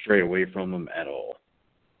stray away from him at all.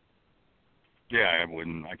 Yeah, I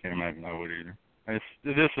wouldn't. I can't imagine I would either.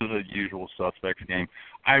 This is a usual suspects game.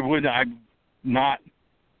 A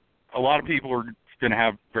lot of people are going to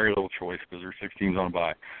have very little choice because there's 6 teams on a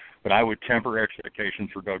bye. But I would temper expectations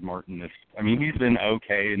for Doug Martin. He's been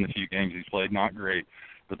okay in the few games he's played, not great.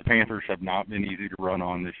 But the Panthers have not been easy to run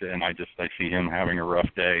on this year, and I see him having a rough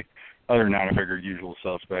day. Other than that, I figure usual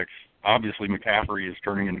suspects. Obviously, McCaffrey is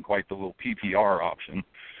turning into quite the little PPR option.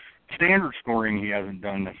 Standard scoring he hasn't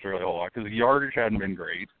done necessarily a whole lot because the yardage hadn't been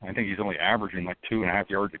great. I think he's only averaging like 2.5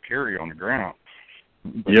 yards a carry on the ground.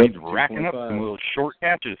 But he's racking up some little short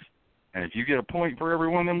catches. And if you get a point for every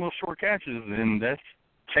one of them little short catches, then that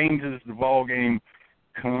changes the ball game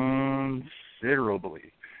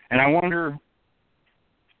considerably. And I wonder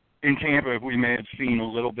in Tampa if we may have seen a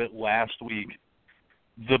little bit last week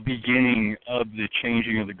the beginning of the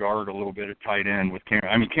changing of the guard a little bit at tight end with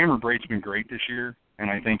Cameron. Cameron Brate's been great this year,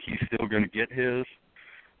 and I think he's still going to get his.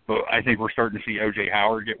 But I think we're starting to see O.J.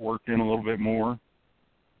 Howard get worked in a little bit more.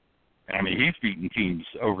 And, he's beating teams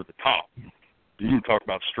over the top. You can talk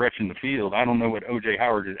about stretching the field. I don't know what O.J.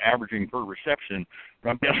 Howard is averaging per reception, but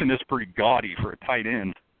I'm guessing it's pretty gaudy for a tight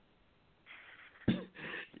end.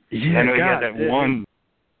 Yeah, I know he had that one.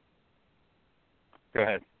 Go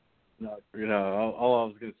ahead. No, all I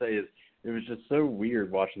was going to say is it was just so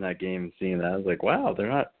weird watching that game and seeing that. I was like, wow, they're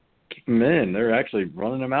not kicking him in. They're actually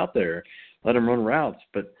running him out there, let him run routes.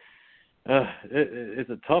 But it's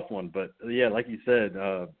a tough one. But, yeah, like you said,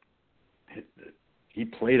 he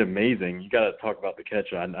played amazing. You got to talk about the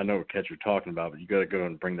catch. I know what catch you're talking about, but you got to go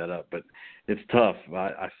and bring that up. But it's tough.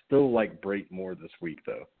 I still like Brate more this week,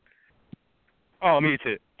 though. Oh, me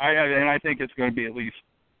too. And I think it's going to be at least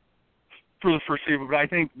for the foreseeable. But I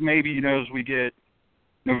think maybe, as we get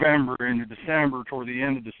November into December toward the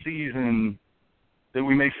end of the season, that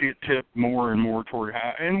we may see it tip more and more toward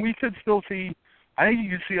 – and we could still see – I think you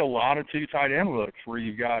could see a lot of 2 tight end looks where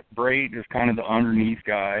you've got Brate as kind of the underneath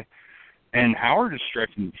guy, and Howard is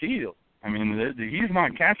stretching the field. He's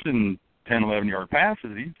not catching 10, 11-yard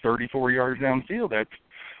passes. He's 34 yards downfield. That's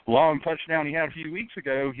a long touchdown he had a few weeks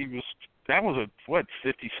ago. That was a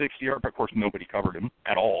 50, 60-yard. Of course, nobody covered him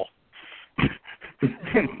at all.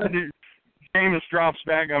 Jameis drops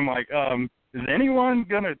back. I'm like, is anyone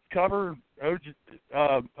going to cover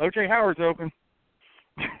O.J. Howard's open.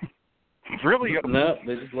 Really open. No,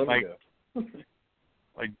 they just let him go.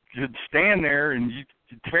 Like, you'd stand there and you'd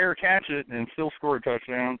fair catch it and still score a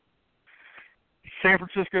touchdown. San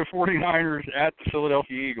Francisco 49ers at the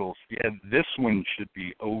Philadelphia Eagles. Yeah, this one should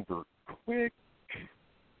be over quick.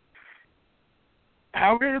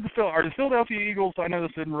 How good are the Philadelphia Eagles? I know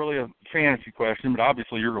this isn't really a fantasy question, but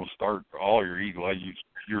obviously you're going to start all your Eagles.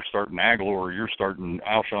 You're starting Aguilar, you're starting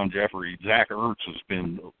Alshon Jeffrey. Zach Ertz has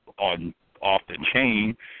been off the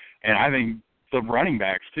chain. And I think the running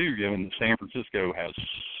backs, too, given that San Francisco has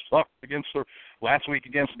sucked against last week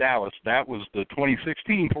against Dallas. That was the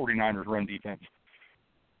 2016 49ers run defense.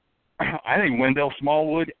 I think Wendell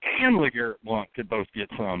Smallwood and LeGarrette Blount could both get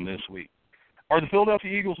some this week. Are the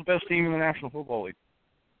Philadelphia Eagles the best team in the National Football League?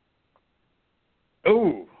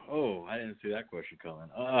 Oh, I didn't see that question coming.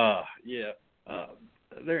 Yeah.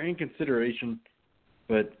 They're in consideration,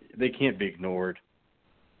 but they can't be ignored.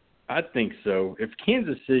 I think so. If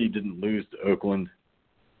Kansas City didn't lose to Oakland,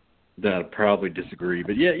 then I'd probably disagree.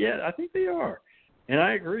 But, yeah, I think they are. And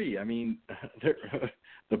I agree. I mean, they're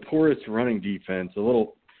the poorest running defense. A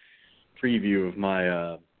little preview of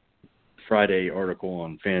my Friday article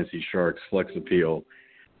on Fantasy Sharks Flex Appeal.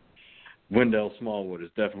 Wendell Smallwood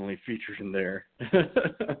is definitely featured in there.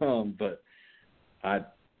 But I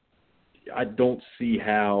don't see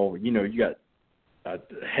how, you got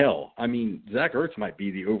hell. I mean, Zach Ertz might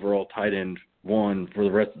be the overall tight end one for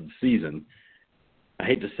the rest of the season. I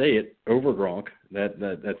hate to say it, over Gronk.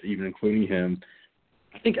 That's even including him.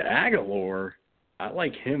 I think Aguilar, I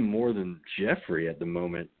like him more than Jeffrey at the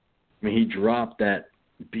moment. I mean, he dropped that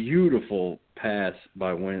beautiful pass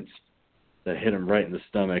by Wentz that hit him right in the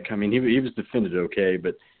stomach. I mean, he was defended okay,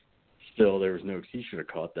 but still there was no – he should have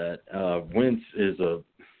caught that. Wentz is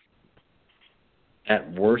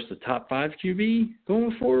at worst a top 5 QB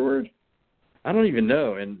going forward. I don't even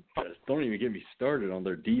know, and don't even get me started on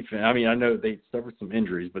their defense. I mean, I know they suffered some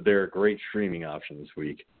injuries, but they're a great streaming option this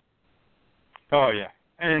week. Oh, yeah.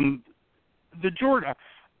 And the Jordan –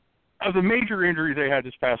 of the major injuries they had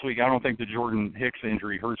this past week, I don't think the Jordan Hicks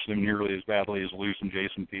injury hurts them nearly as badly as losing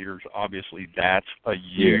Jason Peters. Obviously, that's a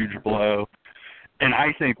huge blow. And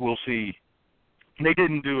I think we'll see – they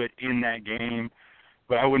didn't do it in that game,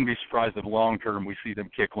 but I wouldn't be surprised if long-term we see them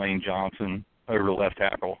kick Lane Johnson over the left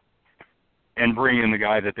tackle and bring in the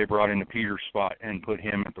guy that they brought into Peters' spot and put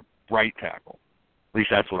him at the right tackle. At least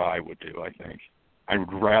that's what I would do, I think. I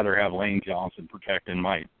would rather have Lane Johnson protecting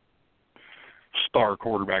my star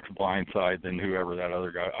quarterback's blind side than whoever that other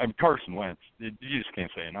guy. Carson Wentz. You just can't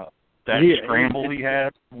say enough. That scramble he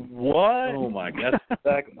had. What? Oh my God!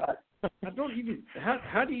 I don't even.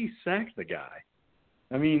 How do you sack the guy?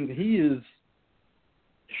 I mean, he is.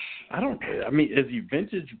 I mean, is he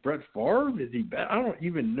vintage Brett Favre? Is he bad? I don't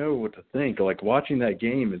even know what to think. Like watching that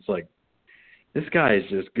game, it's like this guy is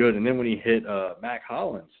just good. And then when he hit Mac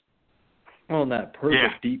Hollins on that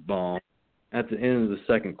perfect deep bomb at the end of the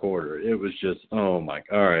second quarter, it was just, oh my,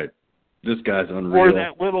 all right, this guy's unreal. Or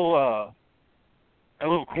that little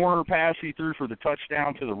corner pass he threw for the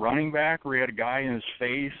touchdown to the running back where he had a guy in his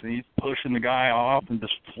face and he's pushing the guy off and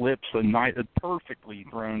just flips a perfectly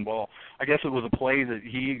thrown ball. I guess it was a play that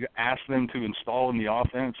he asked them to install in the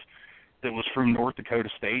offense that was from North Dakota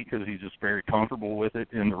State because he's just very comfortable with it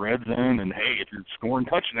in the red zone. And, hey, if you're scoring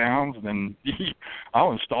touchdowns, then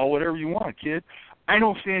I'll install whatever you want, kid. I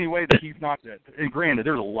don't see any way that he's not – and granted,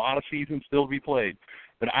 there's a lot of seasons still to be played,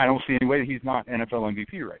 but I don't see any way that he's not NFL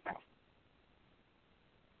MVP right now.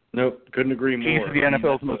 Nope, couldn't agree more. He's the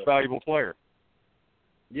NFL's most valuable player.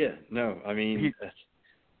 Yeah, no, I mean,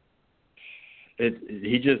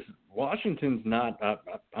 he just – Washington's not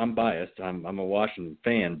 – I'm biased. I'm a Washington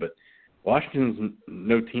fan, but Washington's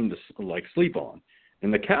no team to, sleep on.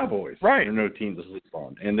 And the Cowboys are no team to sleep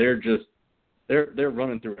on. And they're just – they're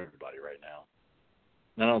running through everybody right now.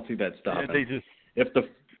 I don't see that stopping. They just, if the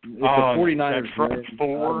 49ers front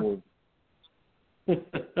four, the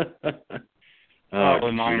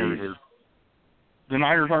Niners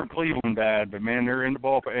aren't Cleveland bad, but man, they're in the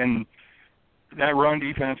ball. And that run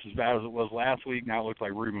defense, as bad as it was last week, now it looks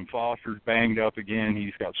like Reuben Foster's banged up again.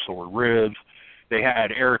 He's got sore ribs. They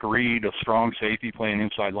had Eric Reed, a strong safety, playing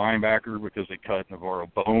inside linebacker because they cut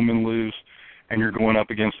Navarro Bowman loose. And you're going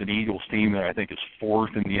up against an Eagles team that I think is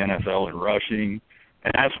fourth in the NFL in rushing.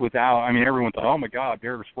 And that's without, I mean, everyone thought, oh, my God,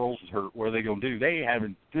 Derek Sproles is hurt. What are they going to do? They've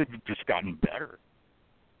just gotten better.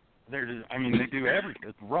 They do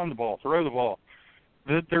everything. Run the ball, throw the ball.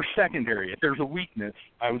 Their secondary, if there's a weakness,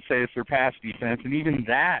 I would say it's their pass defense. And even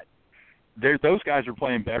that, those guys are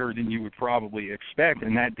playing better than you would probably expect.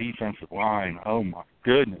 And that defensive line, oh, my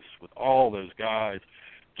goodness, with all those guys.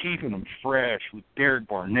 keeping them fresh with Derek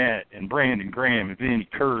Barnett and Brandon Graham and Vinnie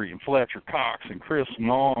Curry and Fletcher Cox and Chris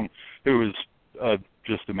Long, who is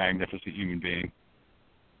just a magnificent human being.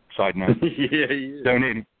 Side note. Yeah, he is.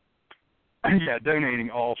 Donating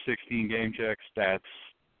all 16 game checks,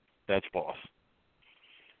 that's boss.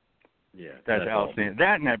 Yeah, that's outstanding. Awesome.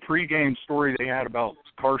 That and that pregame story they had about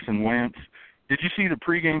Carson Wentz. Did you see the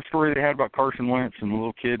pregame story they had about Carson Wentz and the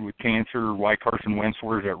little kid with cancer, why Carson Wentz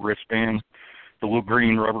wears that wristband, the little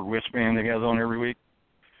green rubber wristband that he has on every week?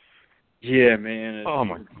 Yeah, man. Oh,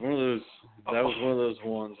 my. One of those. That was one of those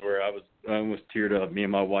ones where I almost teared up. Me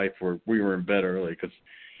and my wife we were in bed early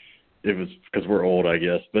because we're old, I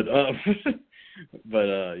guess. But yeah.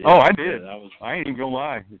 Oh, I did. Yeah, I ain't even gonna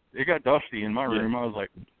lie. It got dusty in my room. I was like,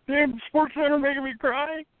 damn, Sports Center making me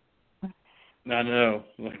cry. I know.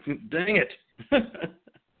 Like, dang it.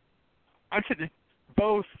 I said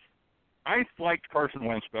both. I liked Carson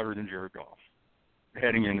Wentz better than Jared Goff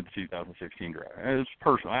heading into the 2016 draft. It was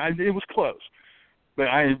personal. It was close. But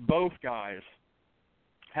both guys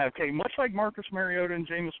have taken, much like Marcus Mariota and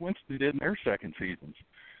Jameis Winston did in their second seasons.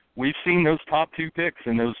 We've seen those top two picks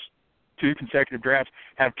in those two consecutive drafts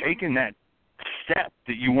have taken that step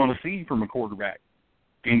that you want to see from a quarterback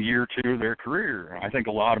in year two of their career. I think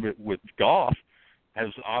a lot of it with Goff has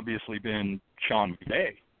obviously been Sean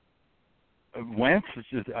McVay. Wentz is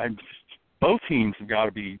just, both teams have got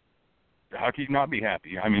to be, how can you not be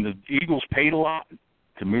happy? I mean, the Eagles paid a lot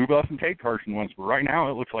to move up and take Carson Wentz, but right now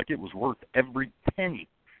it looks like it was worth every penny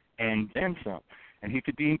and then some. And he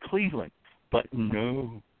could be in Cleveland, but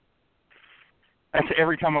no. That's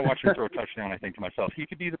every time I watch him throw a touchdown, I think to myself, he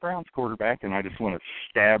could be the Browns quarterback, and I just want to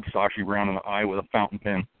stab Sashi Brown in the eye with a fountain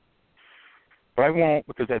pen. But I won't,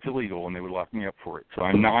 because that's illegal, and they would lock me up for it. So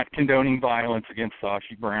I'm not condoning violence against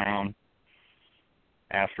Sashi Brown.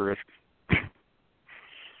 Asterisk.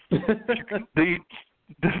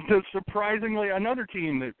 The surprisingly, another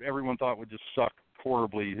team that everyone thought would just suck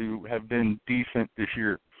horribly, who have been decent this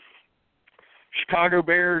year. Chicago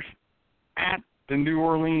Bears at the New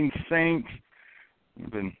Orleans Saints. We've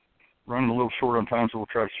been running a little short on time, so we'll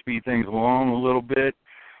try to speed things along a little bit.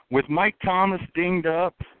 With Mike Thomas dinged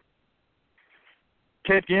up,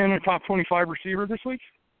 Ted Ginn, a top 25 receiver this week?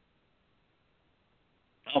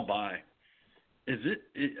 I'll buy.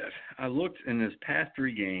 I looked in his past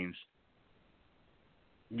three games.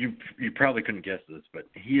 You probably couldn't guess this, but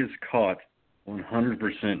he has caught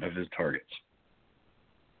 100% of his targets.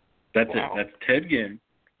 That's wow. It. That's Ted Ginn.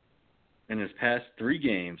 In his past three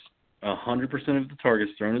games, 100% of the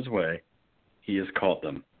targets thrown his way, he has caught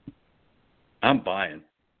them. I'm buying.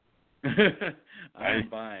 I'm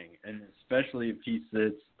buying, and especially if he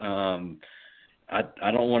sits.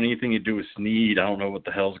 I don't want anything to do with Snead. I don't know what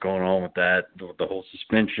the hell's going on with that, the whole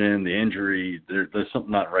suspension, the injury. There's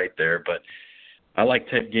something not right there, but I like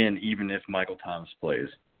Ted Ginn even if Michael Thomas plays.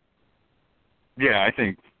 Yeah, I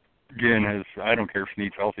think Ginn has – I don't care if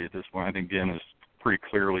Snead's healthy at this point. I think Ginn has pretty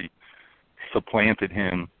clearly supplanted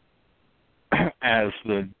him as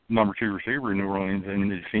the number two receiver in New Orleans,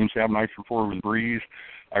 and he seems to have a nice rapport with Breeze.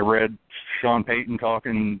 I read Sean Payton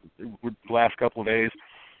talking the last couple of days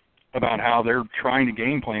about how they're trying to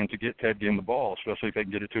game plan to get Ted Ginn the ball, especially if they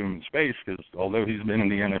can get it to him in space, because although he's been in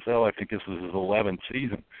the NFL, I think this is his 11th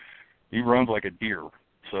season, he runs like a deer.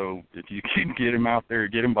 So if you can get him out there,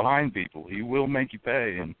 get him behind people, he will make you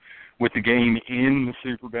pay. And with the game in the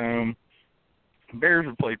Superdome, Bears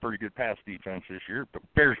have played pretty good pass defense this year, but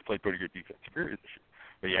Bears have played pretty good defense period this year.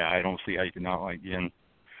 But, yeah, I don't see how you can not like Ginn.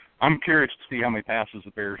 I'm curious to see how many passes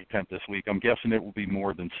the Bears attempt this week. I'm guessing it will be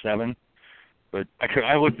more than 7. But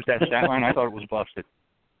I looked at that stat line. I thought it was busted.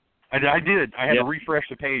 I did. I had to refresh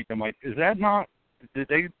the page. I'm like, is that not – did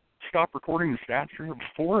they stop recording the stats here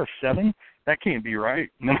before a 7? That can't be right.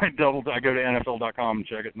 And then I go to NFL.com and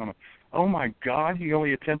check it, and I'm like, oh, my God, he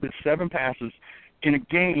only attempted 7 passes in a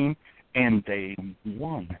game, and they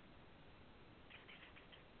won.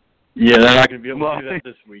 Yeah, they're not going to be able to do that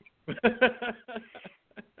this week.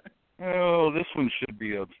 Oh, this one should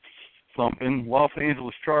be a thumping. Los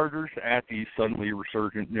Angeles Chargers at the suddenly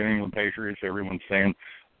resurgent New England Patriots. Everyone's saying,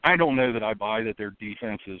 I don't know that I buy that their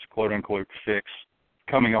defense is quote-unquote fixed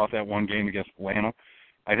coming off that one game against Atlanta.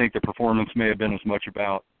 I think the performance may have been as much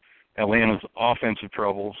about Atlanta's offensive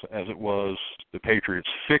troubles as it was the Patriots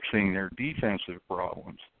fixing their defensive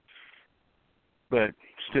problems. But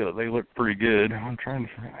still, they look pretty good. I'm trying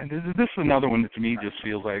to – this is another one that to me just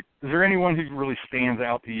feels like, is there anyone who really stands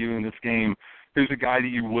out to you in this game who's a guy that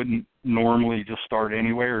you wouldn't normally just start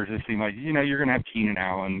anywhere, or does it seem like, you're going to have Keenan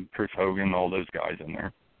Allen, Chris Hogan, all those guys in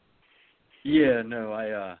there? Yeah, no,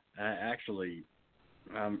 I actually,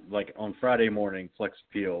 like on Friday morning, Flex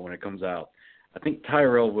Appeal, when it comes out, I think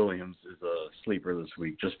Tyrell Williams is a sleeper this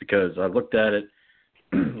week just because I looked at it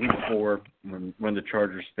week 4 when the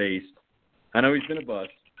Chargers faced. I know he's been a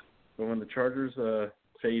bust, but when the Chargers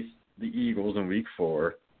faced the Eagles in week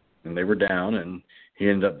 4 and they were down and he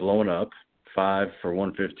ended up blowing up 5 for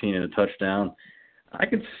 115 and a touchdown, I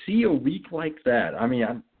could see a week like that. I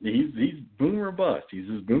mean, he's boom or bust. He's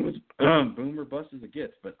as boom or bust as it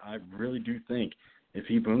gets, but I really do think if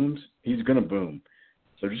he booms, he's going to boom.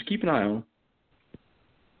 So just keep an eye on him.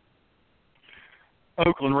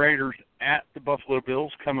 Oakland Raiders at the Buffalo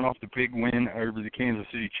Bills, coming off the big win over the Kansas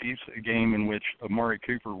City Chiefs, a game in which Amari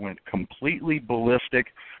Cooper went completely ballistic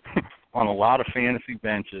on a lot of fantasy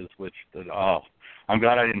benches, I'm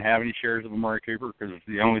glad I didn't have any shares of Amari Cooper because it's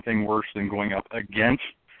the only thing worse than going up against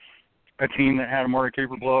a team that had Amari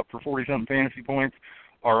Cooper blow up for 40-something fantasy points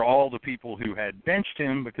are all the people who had benched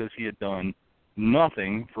him because he had done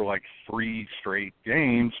nothing for like 3 straight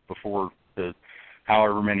games before the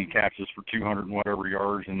however many catches for 200 and whatever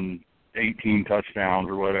yards and 18 touchdowns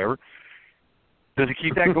or whatever. Does he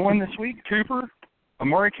keep that going this week?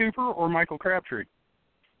 Amari Cooper, or Michael Crabtree?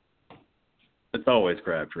 It's always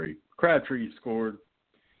Crabtree. Crabtree scored.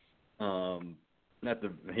 He had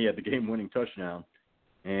the game-winning touchdown,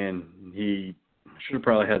 and he should have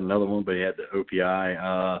probably had another one, but he had the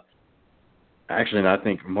OPI. Actually, I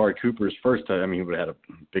think Amari Cooper's first touchdown, he would have had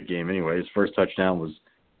a big game anyway. His first touchdown was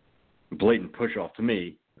blatant push-off to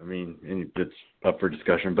me. It's up for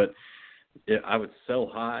discussion, but I would sell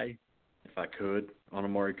high if I could on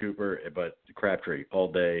Amari Cooper, but Crabtree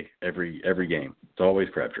all day, every game. It's always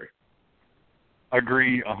Crabtree.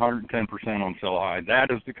 Agree 110% on sell high.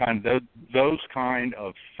 That is the kind of those kind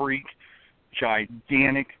of freak,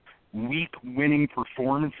 gigantic, week-winning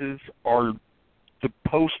performances are the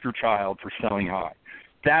poster child for selling high.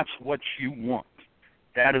 That's what you want.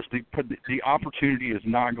 That is the opportunity is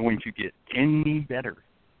not going to get any better,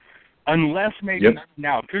 unless maybe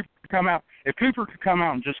now if Cooper could come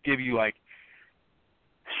out and just give you like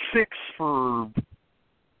 6 for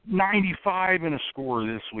 95 and a score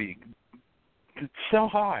this week. Sell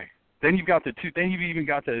high. Then you've got Then you've even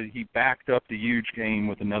got he backed up the huge game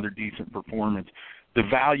with another decent performance. The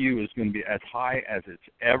value is going to be as high as it's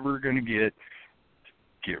ever going to get.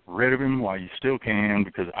 Get rid of him while you still can,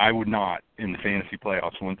 because I would not in the fantasy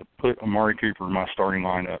playoffs want to put Amari Cooper in my starting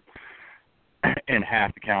lineup and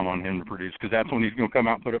have to count on him to produce, because that's when he's going to come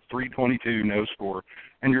out and put up 322, no score,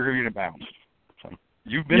 and you're going to get bounced. So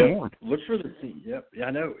you've been warned. Look for the team. Yep. Yeah,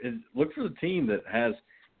 I know. Look for the team that has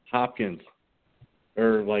Hopkins.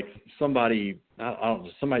 Or like somebody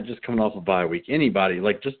just coming off a bye week. Anybody,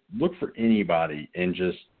 just look for anybody and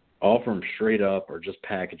just offer them straight up, or just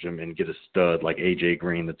package them and get a stud like AJ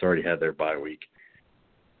Green that's already had their bye week.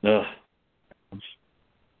 Ugh.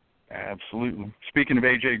 Absolutely. Speaking of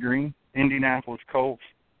AJ Green, Indianapolis Colts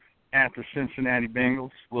at the Cincinnati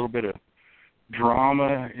Bengals. A little bit of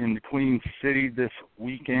drama in the Queen City this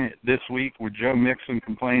week with Joe Mixon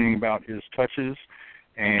complaining about his touches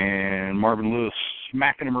and Marvin Lewis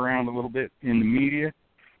smacking him around a little bit in the media.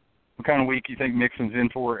 What kind of week do you think Mixon's in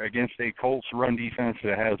for against a Colts run defense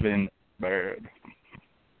that has been bad?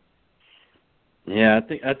 Yeah, I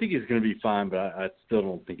think he's going to be fine, but I still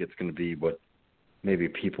don't think it's going to be what maybe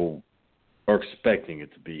people are expecting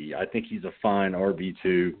it to be. I think he's a fine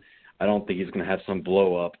RB2. I don't think he's going to have some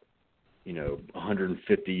blow-up,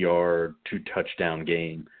 150-yard, 2-touchdown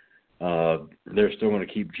game. They're still going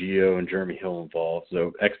to keep Gio and Jeremy Hill involved,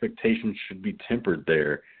 so expectations should be tempered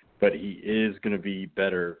there. But he is going to be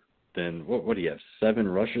better than, what do you have, 7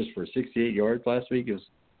 rushes for 68 yards last week? It was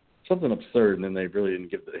something absurd, and then they really didn't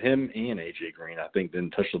give him and A.J. Green, I think,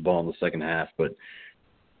 didn't touch the ball in the second half. But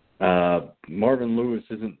Marvin Lewis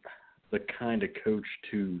isn't the kind of coach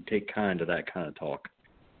to take kind to that kind of talk.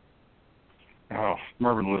 Oh,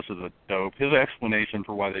 Marvin Lewis is a dope. His explanation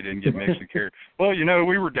for why they didn't get Mixon carry. Well,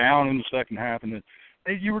 we were down in the second half, and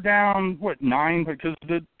you were down, 9? Because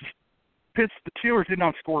the Steelers did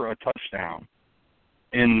not score a touchdown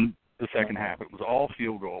in the second half. It was all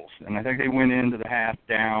field goals. And I think they went into the half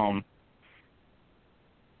down,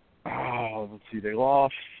 they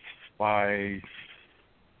lost by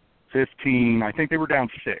 15. I think they were down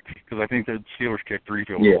 6, because I think the Steelers kicked 3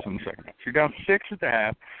 field goals in the second half. So you're down 6 at the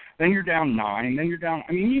half, then you're down 9, then you're down.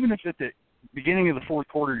 Even if at the beginning of the fourth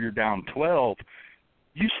quarter you're down 12,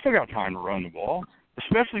 you still got time to run the ball,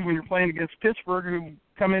 especially when you're playing against Pittsburgh, who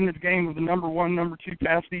come into the game with the number 1, number 2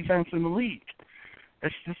 pass defense in the league.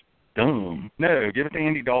 That's just dumb. No, give it to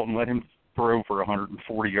Andy Dalton. Let him throw for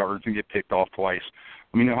 140 yards and get picked off twice.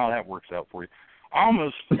 Let me know how that works out for you.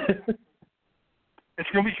 It's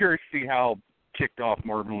going to be curious to see how kicked off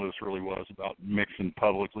Marvin Lewis really was about Mixon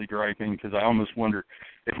publicly griping, because I almost wonder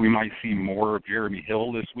if we might see more of Jeremy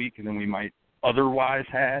Hill this week than we might otherwise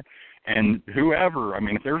have. And whoever, I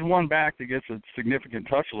mean, if there's one back that gets a significant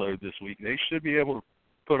touch load this week, they should be able to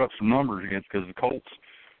put up some numbers against, because the Colts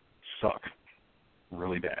suck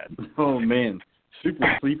really bad. Oh, man.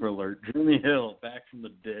 Super sleeper alert. Jeremy Hill back from the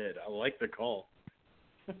dead. I like the call.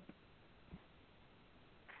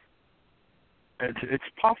 It's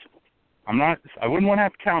possible. I wouldn't want to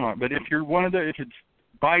have to count on it, but if it's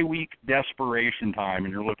bye-week desperation time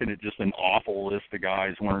and you're looking at just an awful list of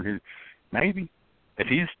guys, wondering who, maybe.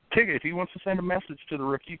 If he wants to send a message to the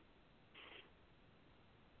rookie,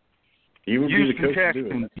 he would be the coach to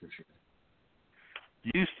do it.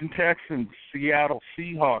 Houston Texans, Seattle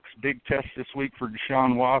Seahawks, big test this week for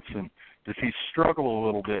Deshaun Watson. Does he struggle a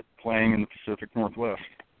little bit playing in the Pacific Northwest?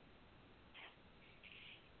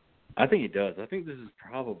 I think he does. I think this is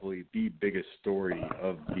probably the biggest story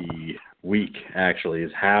of the week, actually,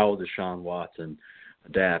 is how Deshaun Watson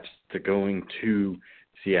adapts to going to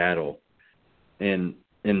Seattle and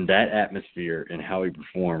in that atmosphere and how he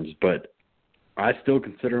performs. But I still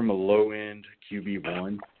consider him a low-end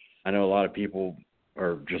QB1. I know a lot of people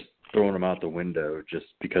are just throwing him out the window just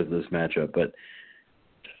because of this matchup, but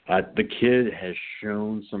the kid has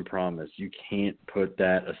shown some promise. You can't put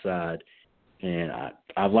that aside. And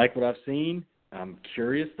I like what I've seen. I'm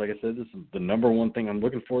curious. Like I said, this is the number one thing I'm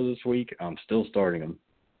looking for this week. I'm still starting him.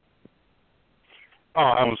 Oh,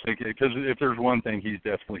 I was thinking, because if there's one thing he's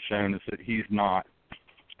definitely shown, is that he's not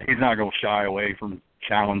going to shy away from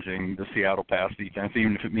challenging the Seattle pass defense,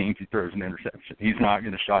 even if it means he throws an interception. He's not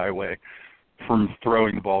going to shy away from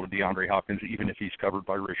throwing the ball to DeAndre Hopkins, even if he's covered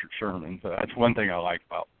by Richard Sherman. So that's one thing I like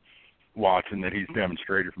about Watson, that he's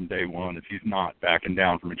demonstrated from day one, is he's not backing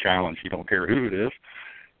down from a challenge. He don't care who it is.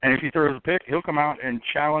 And if he throws a pick, he'll come out and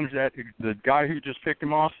challenge the guy who just picked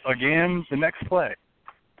him off again the next play.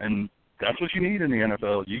 And that's what you need in the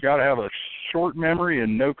NFL. You got to have a short memory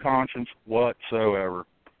and no conscience whatsoever.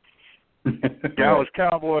 Dallas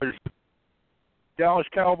Cowboys,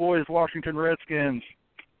 Washington Redskins,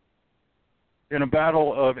 in a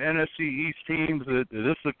battle of NFC East teams.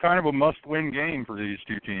 This is kind of a must-win game for these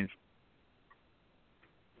two teams.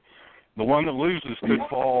 The one that loses could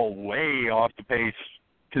fall way off the pace,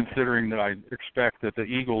 considering that I expect that the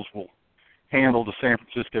Eagles will handle the San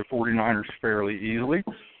Francisco 49ers fairly easily.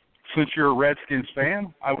 Since you're a Redskins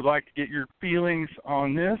fan, I would like to get your feelings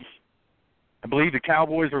on this. I believe the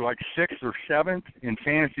Cowboys are like 6th or 7th in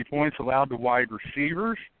fantasy points allowed to wide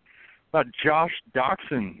receivers. About Josh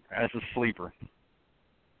Doxson as a sleeper.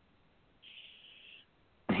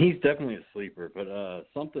 He's definitely a sleeper, but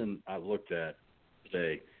something I looked at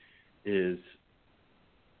today is,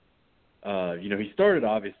 he started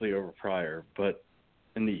obviously over Pryor, but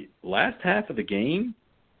in the last half of the game,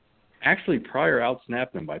 actually Pryor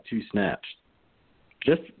outsnapped him by 2 snaps.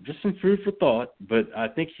 Just some food for thought, but I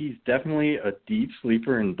think he's definitely a deep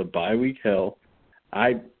sleeper in the bye week hell.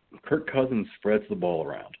 Kirk Cousins spreads the ball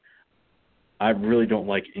around. I really don't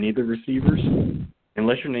like any of the receivers,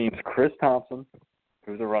 unless your name's Chris Thompson,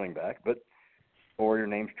 who's a running back, or your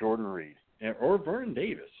name's Jordan Reed, or Vernon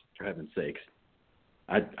Davis, for heaven's sakes.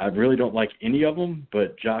 I really don't like any of them,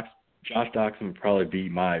 but Josh Doxson would probably be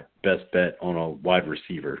my best bet on a wide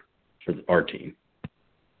receiver for our team.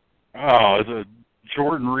 Oh, as a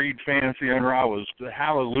Jordan Reed fantasy owner, I was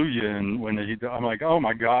hallelujah, and when I'm like, oh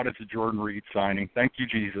my God, it's a Jordan Reed signing. Thank you,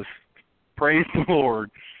 Jesus. Praise the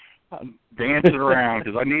Lord. I'm dancing around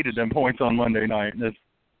because I needed them points on Monday night.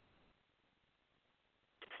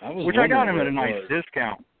 I got him at a nice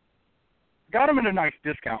discount. Got him at a nice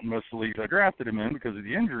discount in most of the leagues I drafted him in because of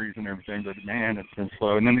the injuries and everything. But, man, it's been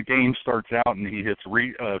slow. And then the game starts out and he hits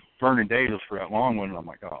Vernon Davis for that long one. And I'm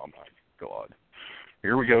like, oh, my God.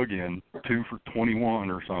 Here we go again. 2 for 21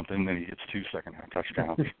 or something. Then he hits 2 second-half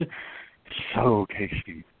touchdowns. So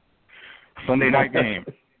tasty. Sunday night game.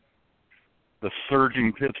 The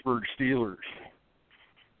surging Pittsburgh Steelers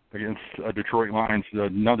against Detroit Lions,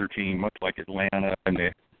 another team, much like Atlanta and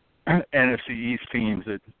the NFC East teams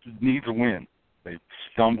that needs a win. They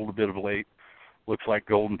stumbled a bit of late. Looks like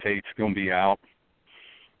Golden Tate's going to be out.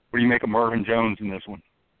 What do you make of Marvin Jones in this one?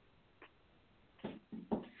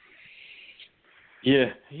 Yeah,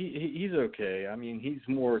 he's okay. I mean, he's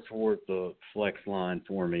more toward the flex line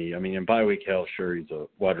for me. I mean, in bye week hell, sure, he's a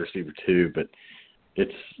wide receiver too, but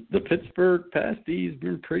it's the Pittsburgh pass D's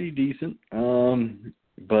been pretty decent.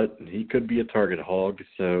 But he could be a target hog.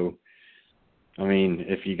 So, I mean,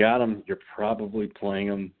 if you got him, you're probably playing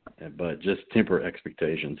him, but just temper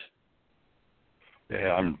expectations.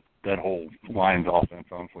 Yeah, that whole Lions offense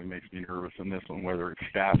honestly makes me nervous in this one, whether it's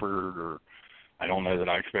Stafford or I don't know that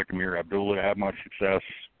I expect Amir Abdullah to have much success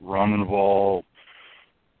running the ball,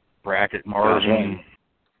 bracket Marvin.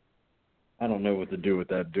 I don't know what to do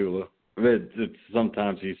with Abdullah. It's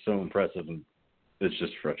sometimes he's so impressive, and it's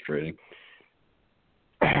just frustrating.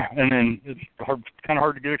 And then it's kind of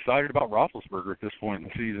hard to get excited about Roethlisberger at this point in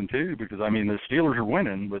the season, too, because, I mean, the Steelers are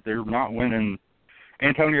winning, but they're not winning.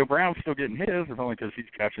 Antonio Brown's still getting his, if only because he's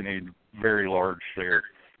catching a very large share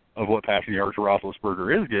of what passing yards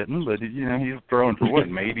Roethlisberger is getting. But, you know, he's throwing for, what,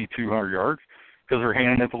 maybe 200 yards because they're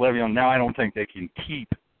handing it to Le'Veon. Now I don't think they can keep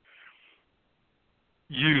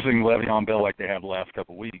using Le'Veon Bell like they have the last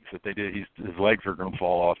couple of weeks. If they did, his legs are going to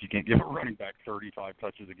fall off. You can't give a running back 35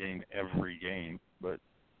 touches a game every game. But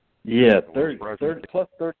yeah, 30 plus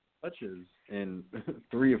 30 touches in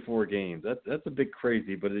 3 or 4 games. That's a bit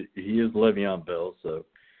crazy, but he is Le'Veon Bell, so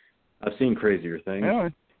I've seen crazier things. Yeah,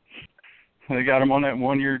 they got him on that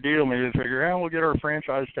 1-year deal. Maybe they figure, we'll get our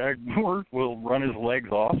franchise tag work. We'll run his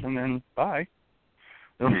legs off, and then bye.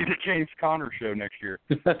 It'll be the James Conner show next year.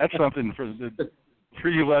 That's something for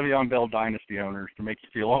you Le'Veon Bell dynasty owners to make you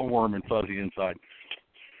feel all warm and fuzzy inside.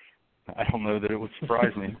 I don't know that it would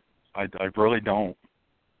surprise me. I really don't.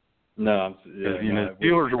 No, because the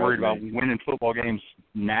Steelers are worried about winning football games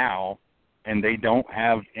now, and they don't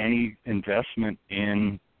have any investment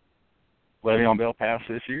in Le'Veon Bell past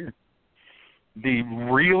this year. The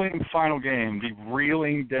reeling final game, the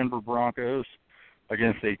reeling Denver Broncos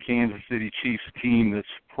against a Kansas City Chiefs team that's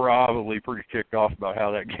probably pretty ticked off about how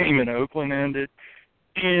that game in Oakland ended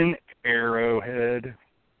in Arrowhead.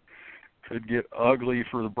 Could get ugly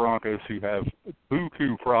for the Broncos, who have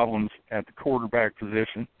buku problems at the quarterback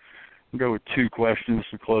position. We'll go with 2 questions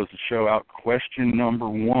to close the show out. Question number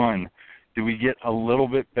 1, do we get a little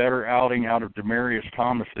bit better outing out of Demaryius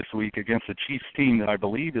Thomas this week against a Chiefs team that I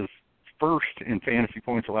believe is first in fantasy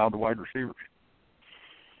points allowed to wide receivers?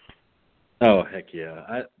 Oh, heck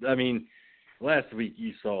yeah. I mean, last week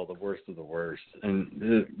you saw the worst of the worst.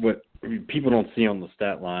 And what people don't see on the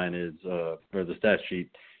stat line is, or the stat sheet,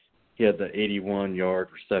 he had the 81-yard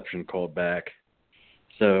reception called back.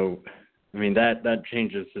 So, I mean, that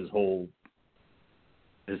changes his whole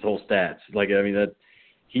stats. Like, I mean, that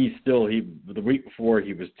the week before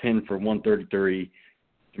he was 10 for 133.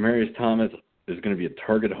 Demaryius Thomas is going to be a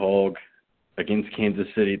target hog against Kansas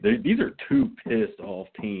City. These are 2 pissed off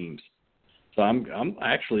teams. So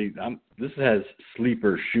this has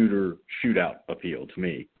sleeper shootout appeal to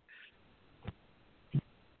me.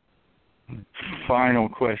 Final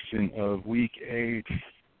question of Week 8.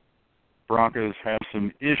 Broncos have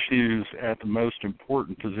some issues at the most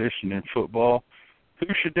important position in football. Who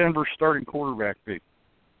should Denver's starting quarterback be?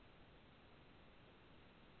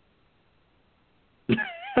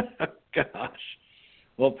 Gosh.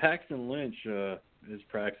 Well, Paxton Lynch is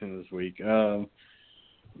practicing this week. You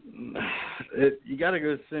got to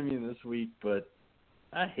go Simeon this week, but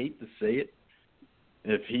I hate to say it.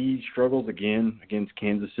 If he struggles again against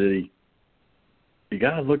Kansas City, you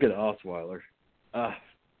got to look at Osweiler. Gosh,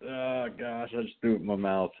 I just threw it in my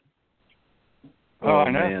mouth. I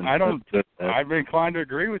know. Man. I've been inclined to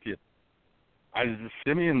agree with you.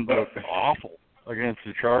 Simeon looked awful against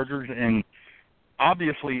the Chargers, and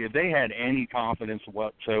obviously, if they had any confidence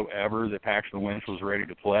whatsoever that Paxton Lynch was ready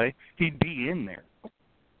to play, he'd be in there.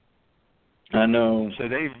 I know. So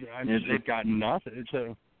they've got nothing.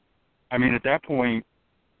 So, I mean, at that point,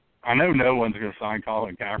 I know no one's going to sign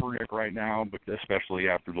Colin Kaepernick right now, but especially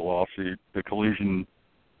after the lawsuit, the collusion.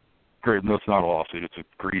 No, it's not a lawsuit; it's a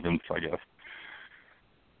grievance, I guess,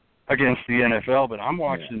 against the NFL. But I'm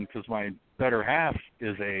watching because my better half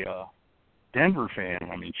is a Denver fan.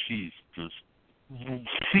 I mean, she's just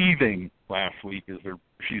seething last week as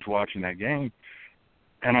she's watching that game.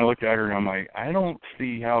 And I looked at her and I'm like, I don't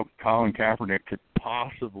see how Colin Kaepernick could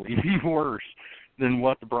possibly be worse than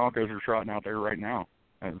what the Broncos are trotting out there right now.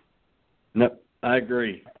 No, I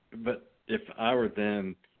agree. But if I were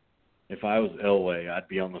them, if I was Elway, I'd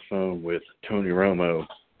be on the phone with Tony Romo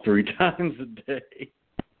 3 times a day.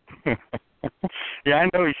 Yeah, I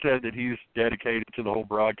know he said that he's dedicated to the whole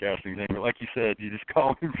broadcasting thing, but like you said, you just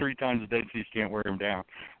call him 3 times a day so you can't wear him down.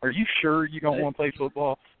 Are you sure you don't want to play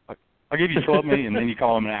football? I'll give you $12 million, then you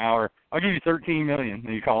call him an hour. I'll give you $13 million,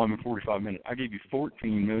 then you call him in 45 minutes. I'll give you $14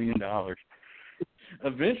 million.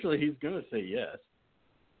 Eventually, he's going to say yes.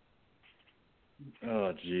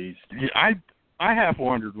 Oh, jeez. Yeah, I half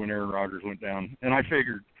wondered when Aaron Rodgers went down, and I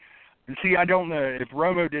figured, I don't know if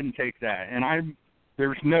Romo didn't take that, and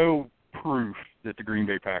there's no proof that the Green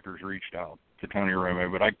Bay Packers reached out to Tony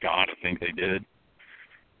Romo, but I gotta think they did.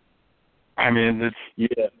 I mean,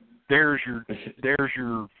 there's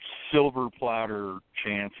your silver platter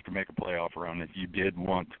chance to make a playoff run if you did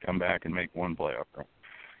want to come back and make one playoff run.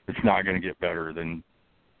 It's not going to get better than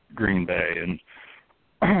Green Bay.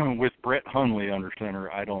 And with Brett Hundley under center,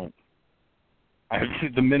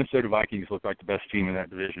 the Minnesota Vikings look like the best team in that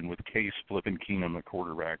division with Case flipping Keenum at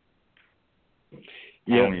quarterback.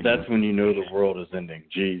 Yeah, that's when you know the world is ending.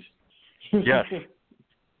 Jeez. Yes.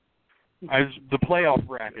 The playoff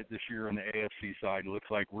bracket this year on the AFC side looks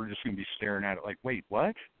like we're just going to be staring at it like, wait,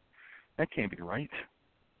 what? That can't be right.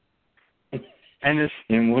 And this,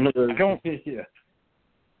 and one of those, yeah.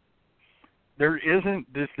 There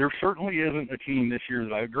certainly isn't a team this year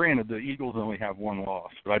that granted the Eagles only have one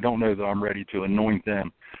loss, but I don't know that I'm ready to anoint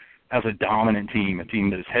them as a dominant team, a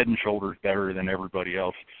team that is head and shoulders better than everybody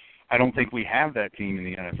else. I don't think we have that team in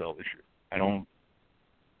the NFL this year. I don't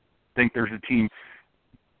think there's a team,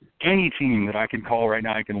 any team that I can call right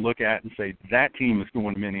now I can look at and say that team is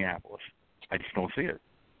going to Minneapolis. I just don't see it,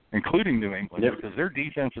 including New England, because their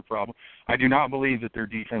defensive problem, I do not believe that their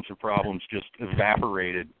defensive problems just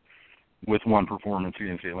evaporated with one performance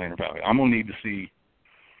against the Atlanta Falcons. I'm going to need to see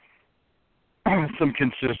some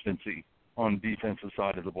consistency on the defensive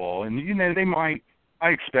side of the ball. And, I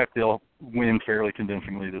expect they'll win fairly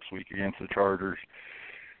convincingly this week against the Chargers.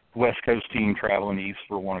 West Coast team traveling east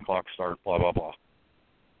for a 1 o'clock start, blah, blah, blah.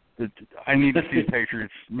 I need to see the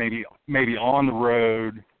Patriots maybe on the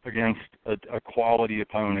road against a quality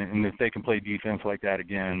opponent, and if they can play defense like that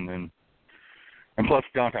again, and plus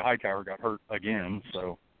Deontay Hightower got hurt again,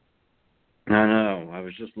 so. I know. I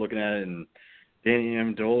was just looking at it, and Danny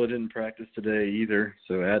Amendola didn't practice today either,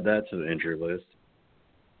 so add that to the injury list.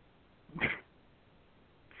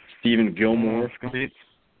 Stephen Gilmore. It's going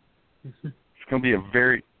to be a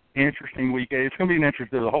very interesting week. It's going to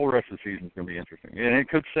be the whole rest of the season is going to be interesting. And it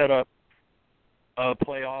could set up a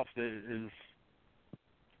playoff that is,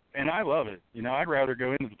 and I love it. I'd rather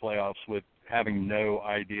go into the playoffs with having no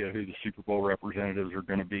idea who the Super Bowl representatives are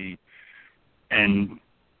going to be and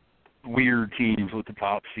weird teams with the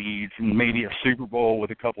top seeds and maybe a Super Bowl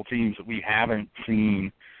with a couple teams that we haven't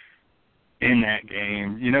seen in that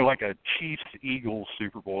game. Like a Chiefs-Eagles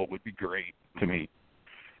Super Bowl would be great to me.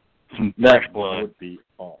 Some fresh blood would be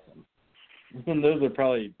awesome. And those are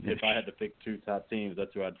probably, if I had to pick two top teams,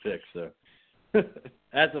 that's who I'd pick. So,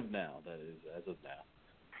 as of now, that is, as of now.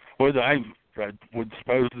 Well, I would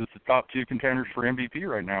suppose that the top two contenders for MVP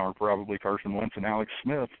right now are probably Carson Wentz and Alex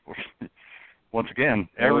Smith. Once again,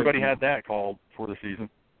 everybody had that called for the season.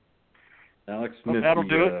 Alex Smith. That'll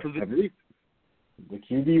do it for the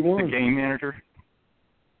QB1. The game manager.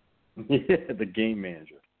 Yeah, the game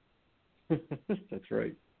manager. That's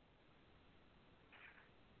right.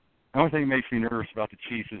 The only thing that makes me nervous about the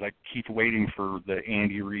Chiefs is I keep waiting for the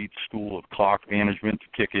Andy Reid school of clock management to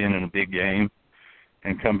kick in a big game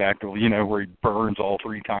and come back to, where he burns all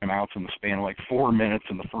 3 timeouts in the span of like 4 minutes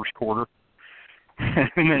in the first quarter and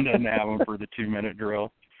then doesn't have them for the 2-minute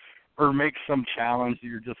drill. Or make some challenge that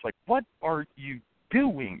you're just like, what are you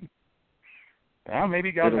doing? Well,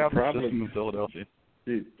 maybe God have a system in Philadelphia.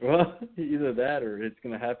 Dude, well, either that or it's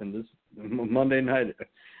going to happen this Monday night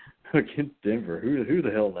against Denver. Who the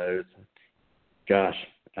hell knows? Gosh,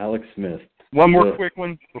 Alex Smith. One more quick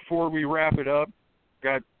one before we wrap it up.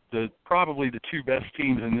 Got probably the 2 best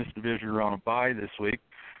teams in this division are on a bye this week.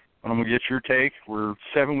 And I'm going to get your take. We're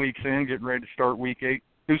 7 weeks in, getting ready to start week 8.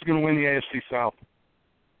 Who's going to win the AFC South?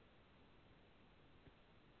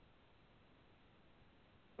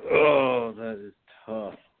 Oh, that is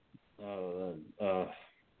tough.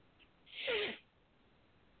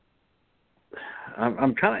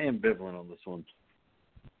 I'm kind of ambivalent on this one.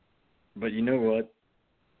 But you know what?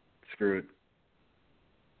 Screw it.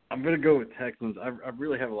 I'm going to go with Texans. I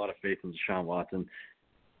really have a lot of faith in Deshaun Watson.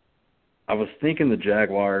 I was thinking the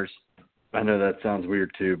Jaguars. I know that sounds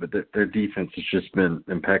weird too, but their defense has just been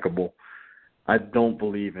impeccable. I don't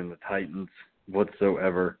believe in the Titans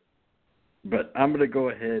whatsoever. But I'm going to go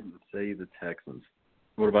ahead and say the Texans.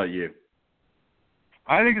 What about you?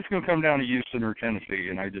 I think it's going to come down to Houston or Tennessee,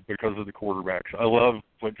 and I did because of the quarterbacks. I love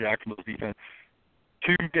what Jacksonville's defense.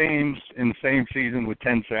 2 games in the same season with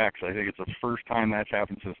 10 sacks. I think it's the first time that's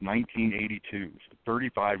happened since 1982, so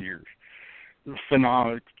 35 years.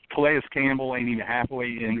 Phenomenal. Calais Campbell ain't even halfway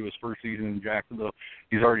into his first season in Jacksonville.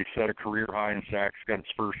 He's already set a career high in sacks, got his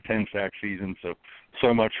first 10-sack season,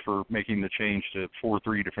 so much for making the change to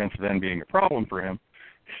 4-3 defensive end being a problem for him.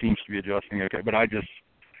 He seems to be adjusting okay, but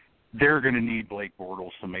they're going to need Blake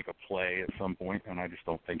Bortles to make a play at some point, and I just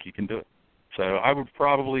don't think he can do it. So I'd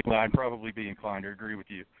probably be inclined to agree with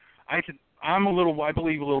you. I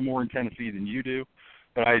believe a little more in Tennessee than you do,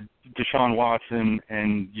 But Deshaun Watson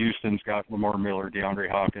and Houston's got Lamar Miller, DeAndre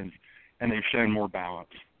Hopkins, and they've shown more balance.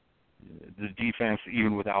 The defense,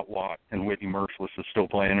 even without Watt and Whitney Merciless, is still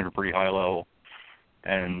playing at a pretty high level.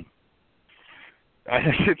 And I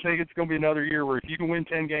think it's going to be another year where if you can win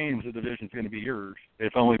 10 games, the division's going to be yours.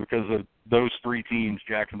 If only because of those three teams,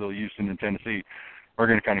 Jacksonville, Houston, and Tennessee, are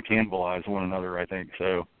going to kind of cannibalize one another, I think.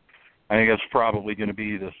 So I think that's probably going to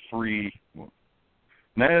be the three.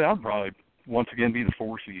 That'll probably once again be the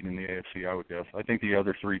 4 seed in the AFC, I would guess. I think the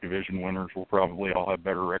other 3 division winners will probably all have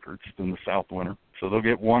better records than the South winner. So they'll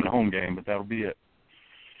get one home game, but that'll be it.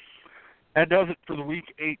 That does it for the Week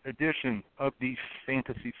 8 edition of the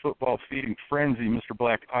Fantasy Football Feeding Frenzy. Mr.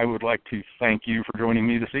 Black, I would like to thank you for joining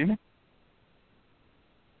me this evening.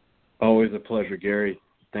 Always a pleasure, Gary.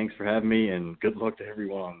 Thanks for having me, and good luck to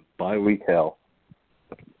everyone on bye week hell.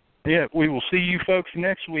 Yeah, we will see you folks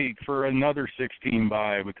next week for another 16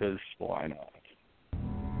 bye because why not?